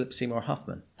Philip Seymour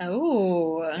Hoffman.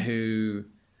 Oh.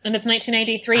 And it's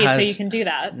 1993, so you can do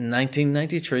that.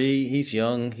 1993. He's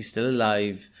young. He's still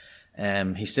alive.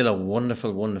 He's still a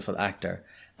wonderful, wonderful actor,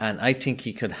 and I think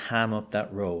he could ham up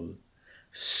that role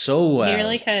so well. He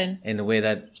really could. In the way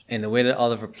that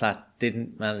Oliver Platt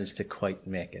didn't manage to quite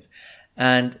make it.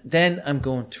 And then I'm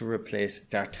going to replace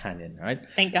D'Artagnan, right?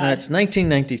 Thank God. Now, it's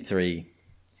 1993.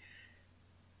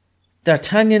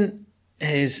 D'Artagnan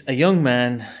is a young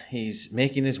man. He's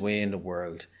making his way in the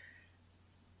world.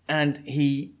 And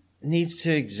he needs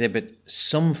to exhibit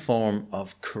some form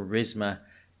of charisma,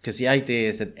 because the idea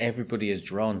is that everybody is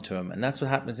drawn to him. And that's what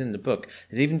happens in the book.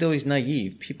 Is even though he's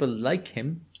naive, people like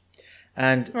him.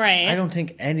 And I don't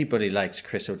think anybody likes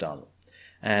Chris O'Donnell.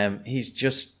 He's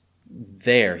just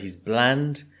there. He's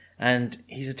bland, and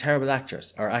he's a terrible actor.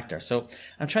 So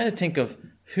I'm trying to think of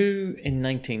who in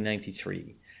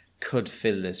 1993 could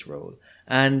fill this role.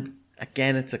 And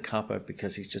again, it's a cop-out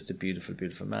because he's just a beautiful,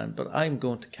 beautiful man. But I'm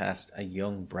going to cast a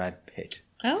young Brad Pitt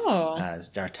as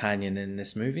D'Artagnan in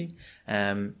this movie.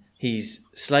 He's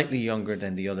slightly younger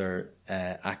than the other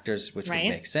actors, which would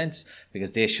make sense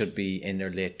because they should be in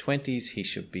their late 20s. He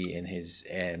should be in his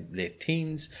late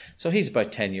teens. So he's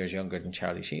about 10 years younger than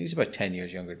Charlie Sheen. He's about 10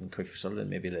 years younger than Kiefer Sutherland,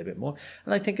 maybe a little bit more.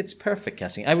 And I think it's perfect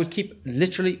casting. I would keep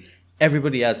literally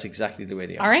everybody else exactly the way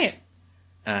they are. All right.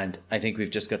 And I think we've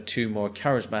just got two more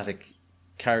charismatic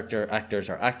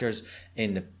actors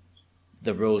in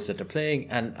the roles that they're playing.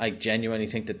 And I genuinely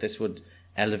think that this would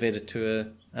elevate it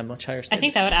to a much higher status. I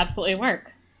think that would absolutely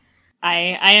work.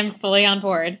 I am fully on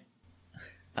board.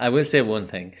 I will say one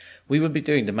thing. We will be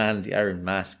doing The Man in the Iron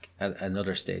Mask at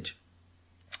another stage.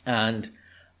 And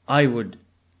I would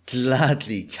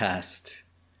gladly cast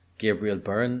Gabriel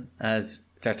Byrne as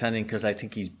D'Artagnan because I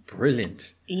think he's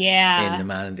brilliant Yeah. in The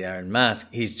Man in the Iron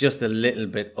Mask. He's just a little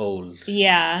bit old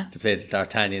Yeah. to play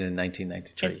D'Artagnan in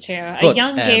 1993. It's true. A But,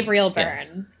 young Gabriel Byrne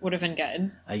yes. would have been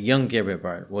good. A young Gabriel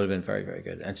Byrne would have been very, very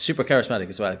good. And super charismatic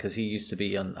as well, because he used to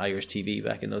be on Irish TV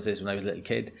back in those days when I was a little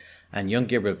kid. And young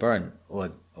Gabriel Byrne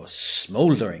was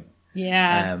smouldering.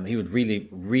 Yeah. He would really,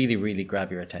 really, really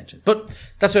grab your attention. But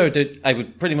that's what I would do. I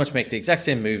would pretty much make the exact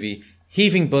same movie,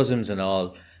 heaving bosoms and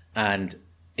all, and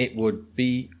it would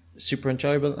be super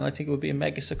enjoyable, and I think it would be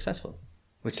mega successful.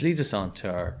 Which leads us on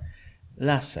to our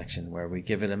last section, where we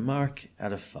give it a mark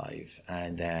out of 5.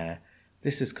 And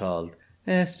this is called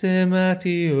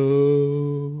Estimatio,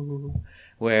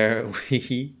 where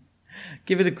we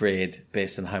give it a grade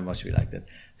based on how much we liked it.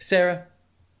 Sarah,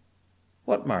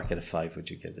 what mark out of 5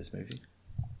 would you give this movie?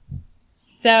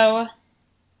 So,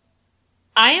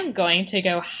 I am going to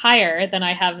go higher than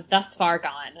I have thus far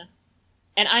gone.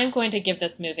 And I'm going to give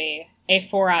this movie a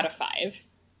 4 out of 5.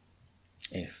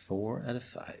 A 4 out of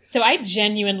 5. So I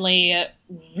genuinely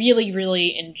really,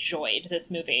 really enjoyed this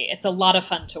movie. It's a lot of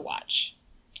fun to watch.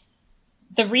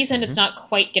 The reason it's not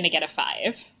quite going to get a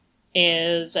 5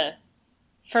 is,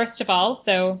 first of all,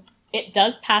 so it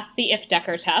does pass the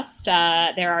If-Decker test.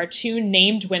 There are 2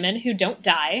 named women who don't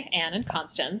die, Anne and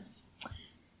Constance.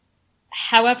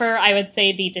 However, I would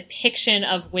say the depiction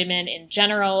of women in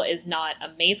general is not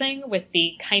amazing, with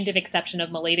the kind of exception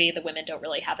of Milady. The women don't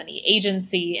really have any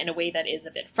agency in a way that is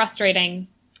a bit frustrating.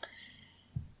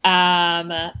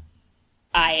 I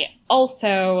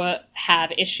also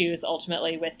have issues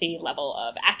ultimately with the level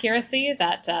of accuracy,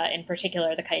 that in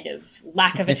particular the kind of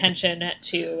lack of attention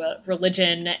to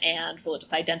religion and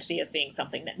religious identity as being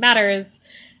something that matters,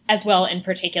 as well in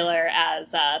particular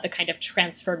as the kind of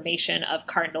transformation of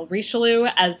Cardinal Richelieu.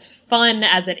 As fun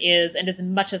as it is, and as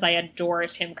much as I adore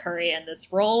Tim Curry in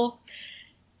this role,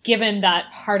 given that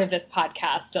part of this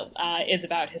podcast is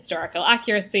about historical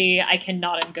accuracy, I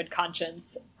cannot in good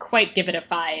conscience quite give it a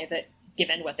 5,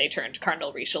 given what they turned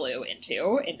Cardinal Richelieu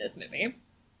into in this movie.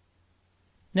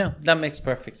 No, that makes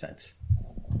perfect sense.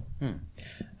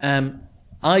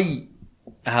 I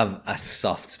have a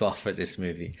soft spot for this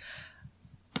movie.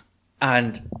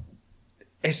 And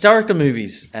historical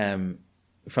movies from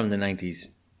the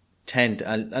 90s tend,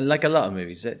 and like a lot of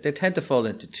movies, they tend to fall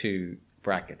into 2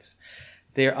 brackets.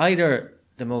 They're either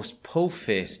the most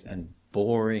po-faced and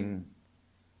boring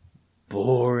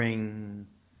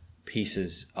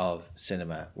pieces of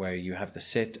cinema, where you have to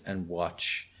sit and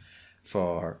watch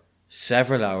for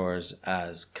several hours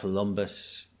as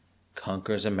Columbus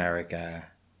conquers America,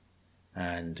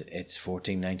 and it's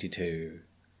 1492.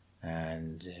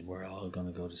 And we're all going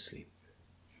to go to sleep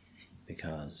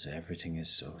because everything is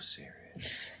so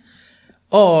serious.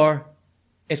 Or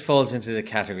it falls into the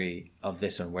category of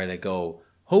this one, where they go,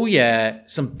 oh yeah,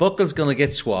 some buckle's going to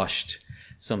get swashed.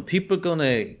 Some people going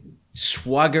to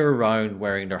swagger around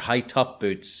wearing their high top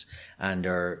boots, and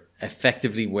are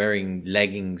effectively wearing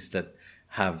leggings that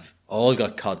have all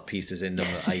got cod pieces in them.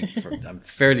 I'm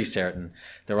fairly certain.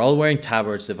 They're all wearing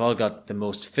tabards. They've all got the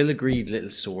most filigreed little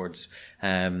swords.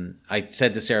 I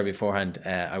said to Sarah beforehand,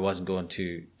 I wasn't going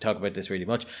to talk about this really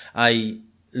much. I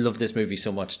love this movie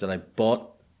so much that I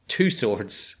bought 2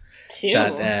 swords. 2?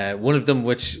 That one of them,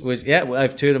 which I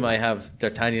have 2 of them. I have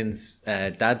D'Artagnan's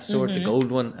dad's sword, the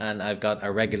gold one, and I've got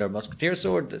a regular musketeer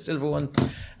sword, the silver one.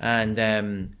 And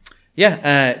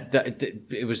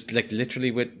it was like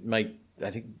literally with I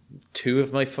think 2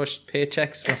 of my first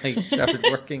paychecks when I started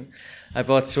working, I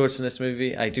bought swords in this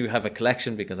movie. I do have a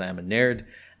collection because I am a nerd.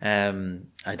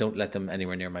 I don't let them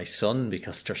anywhere near my son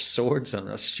because they're swords and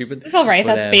they're stupid. It's all right.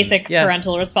 That's basic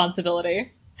parental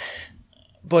responsibility.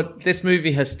 But this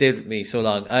movie has stayed with me so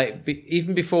long.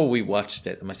 Even before we watched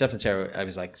it, myself and Sarah, I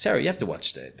was like, Sarah, you have to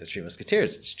watch the 3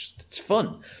 Musketeers. It's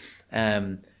fun.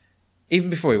 Even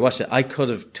before we watched it, I could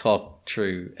have talked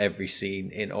through every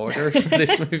scene in order for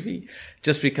this movie,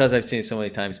 just because I've seen it so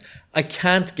many times. I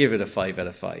can't give it a 5 out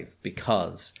of 5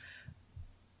 because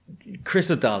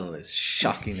Chris O'Donnell is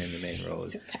shocking in the main role.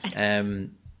 So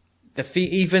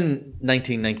Even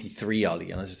 1993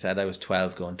 Ollie, and as I said, I was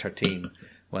 12 going 13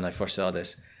 when I first saw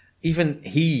this. Even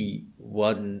he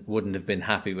wouldn't have been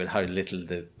happy with how little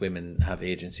the women have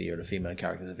agency, or the female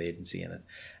characters have agency in it.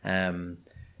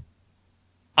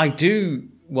 I do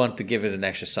want to give it an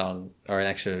extra song, or an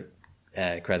extra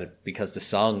credit, because the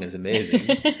song is amazing.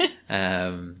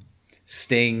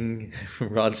 Sting,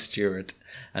 Rod Stewart,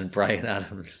 and Bryan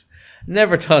Adams.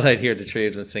 Never thought I'd hear the 3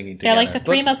 of them singing together. They're like the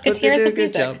 3 Musketeers of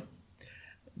music. Job.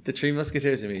 The 3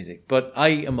 Musketeers of music. But I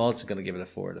am also going to give it a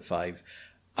 4 out of 5.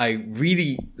 I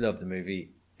really love the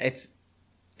movie. It's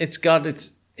got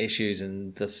its issues,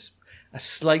 and this, a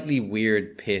slightly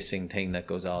weird pacing thing that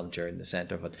goes on during the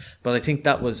center of it. But I think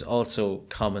that was also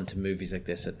common to movies like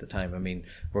this at the time. I mean,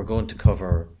 we're going to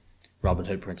cover Robin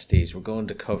Hood, Prince of Thieves. We're going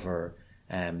to cover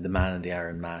The Man in the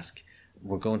Iron Mask.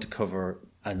 We're going to cover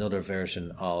another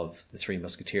version of The Three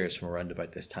Musketeers from around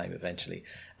about this time eventually.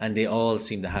 And they all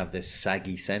seem to have this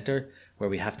saggy center where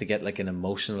we have to get like an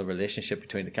emotional relationship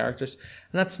between the characters.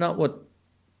 And that's not what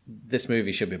this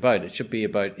movie should be about. It should be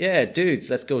about, yeah,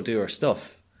 dudes, let's go do our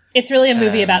stuff. It's really a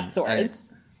movie about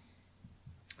swords.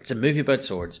 It's a movie about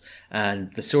swords.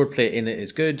 And the swordplay in it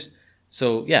is good.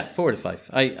 So yeah, 4 out of 5.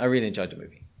 I really enjoyed the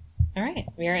movie. All right.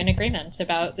 We are in agreement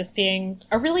about this being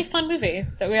a really fun movie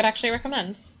that we would actually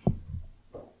recommend.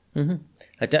 Mm-hmm.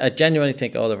 I genuinely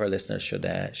think all of our listeners should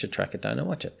track it down and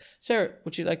watch it. Sarah,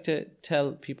 would you like to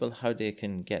tell people how they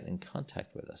can get in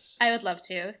contact with us? I would love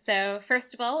to. So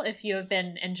first of all, if you have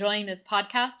been enjoying this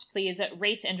podcast, please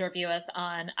rate and review us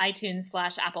on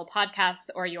iTunes/Apple Podcasts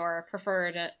or your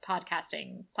preferred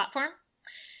podcasting platform.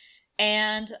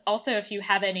 And also, if you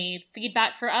have any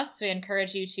feedback for us, we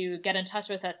encourage you to get in touch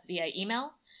with us via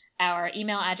email. Our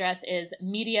email address is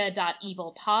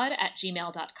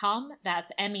media.evilpod@gmail.com.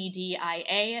 That's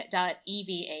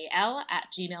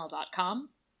media.eval@gmail.com.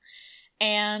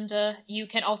 And you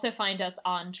can also find us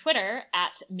on Twitter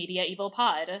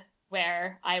 @MediaEvilPod,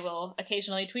 where I will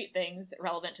occasionally tweet things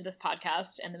relevant to this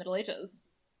podcast and the Middle Ages.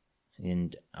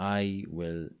 And I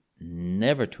will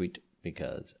never tweet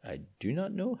because I do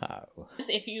not know how.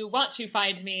 If you want to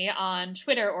find me on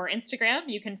Twitter or Instagram,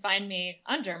 you can find me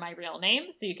under my real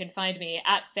name. So you can find me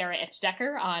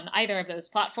 @SarahItDecker on either of those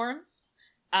platforms.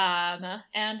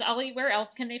 And Ollie, where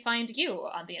else can they find you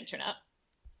on the internet?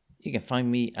 You can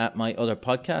find me at my other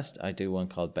podcast. I do one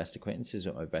called Best Acquaintances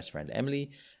with my best friend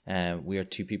Emily. We are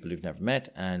two people who've never met,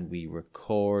 and we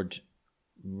record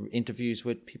interviews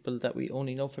with people that we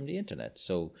only know from the internet.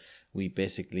 So we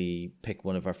basically pick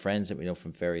one of our friends that we know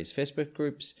from various Facebook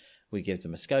groups, we give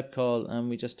them a Skype call, and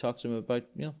we just talk to them about,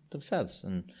 themselves.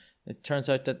 And it turns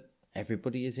out that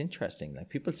everybody is interesting. Like,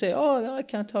 people say, oh no, I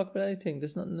can't talk about anything,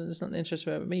 there's nothing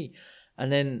interesting about me.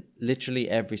 And then literally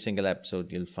every single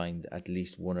episode you'll find at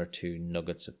least 1 or 2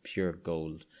 nuggets of pure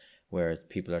gold where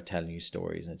people are telling you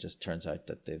stories, and it just turns out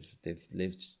that they've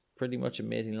lived pretty much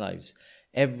amazing lives.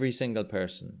 Every single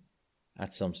person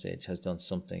at some stage has done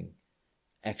something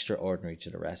extraordinary to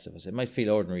the rest of us. It might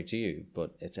feel ordinary to you,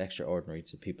 but it's extraordinary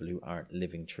to people who aren't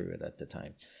living through it at the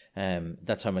time.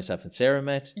 That's how myself and Sarah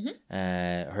met.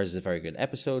 Mm-hmm. Hers is a very good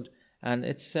episode, and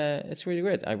it's really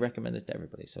great. I recommend it to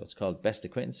everybody. So it's called Best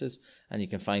Acquaintances, and you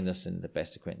can find us in the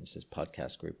Best Acquaintances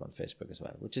podcast group on Facebook as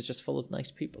well, which is just full of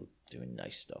nice people doing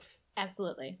nice stuff.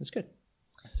 Absolutely. It's good.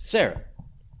 Sarah,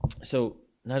 so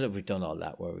now that we've done all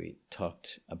that, where we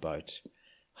talked about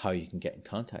how you can get in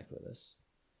contact with us,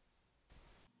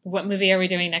 what movie are we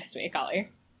doing next week, Ollie?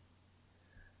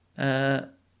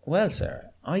 Well,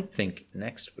 Sarah, I think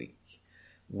next week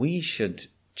we should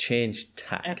change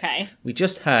tack. Okay. We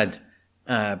just had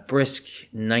a brisk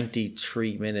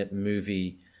 93-minute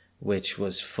movie which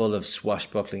was full of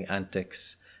swashbuckling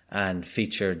antics and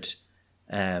featured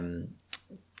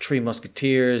Three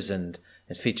Musketeers, and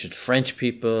it featured French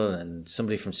people and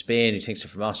somebody from Spain who thinks they're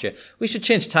from Austria. We should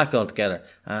change tack altogether.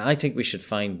 I think we should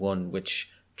find one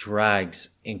which drags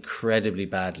incredibly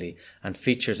badly and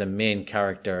features a main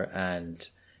character and,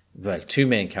 well, 2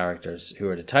 main characters who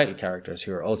are the title characters,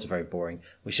 who are also very boring.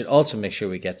 We should also make sure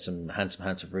we get some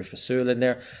handsome Rufus Sewell in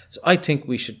there. So I think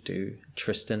we should do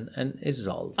Tristan and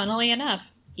Isolde. Funnily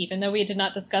enough, even though we did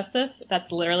not discuss this,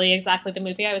 that's literally exactly the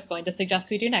movie I was going to suggest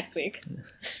we do next week.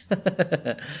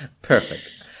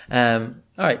 Perfect. All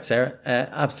right, Sarah,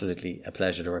 absolutely a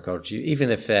pleasure to record with you.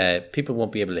 Even if people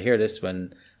won't be able to hear this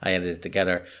when I edit it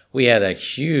together, we had a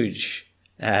huge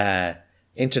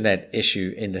internet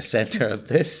issue in the center of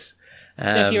this.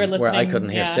 So if you were listening, where I couldn't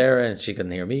hear Sarah and she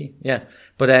couldn't hear me. Yeah.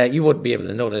 But you wouldn't be able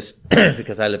to know this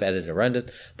because I'll have edited around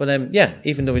it. But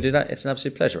even though we do that, it's an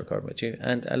absolute pleasure recording with you.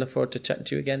 And I look forward to chatting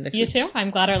to you again next week. You too.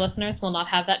 I'm glad our listeners will not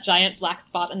have that giant black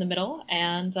spot in the middle.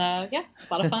 And a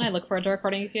lot of fun. I look forward to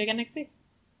recording with you again next week.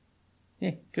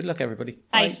 Yeah. Good luck, everybody.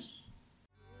 Bye.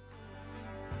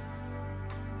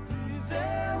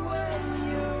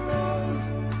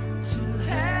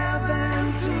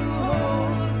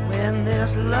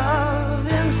 There's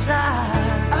love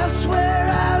inside. I swear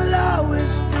I'll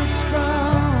always be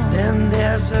strong. Then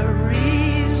there's a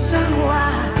reason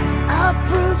why.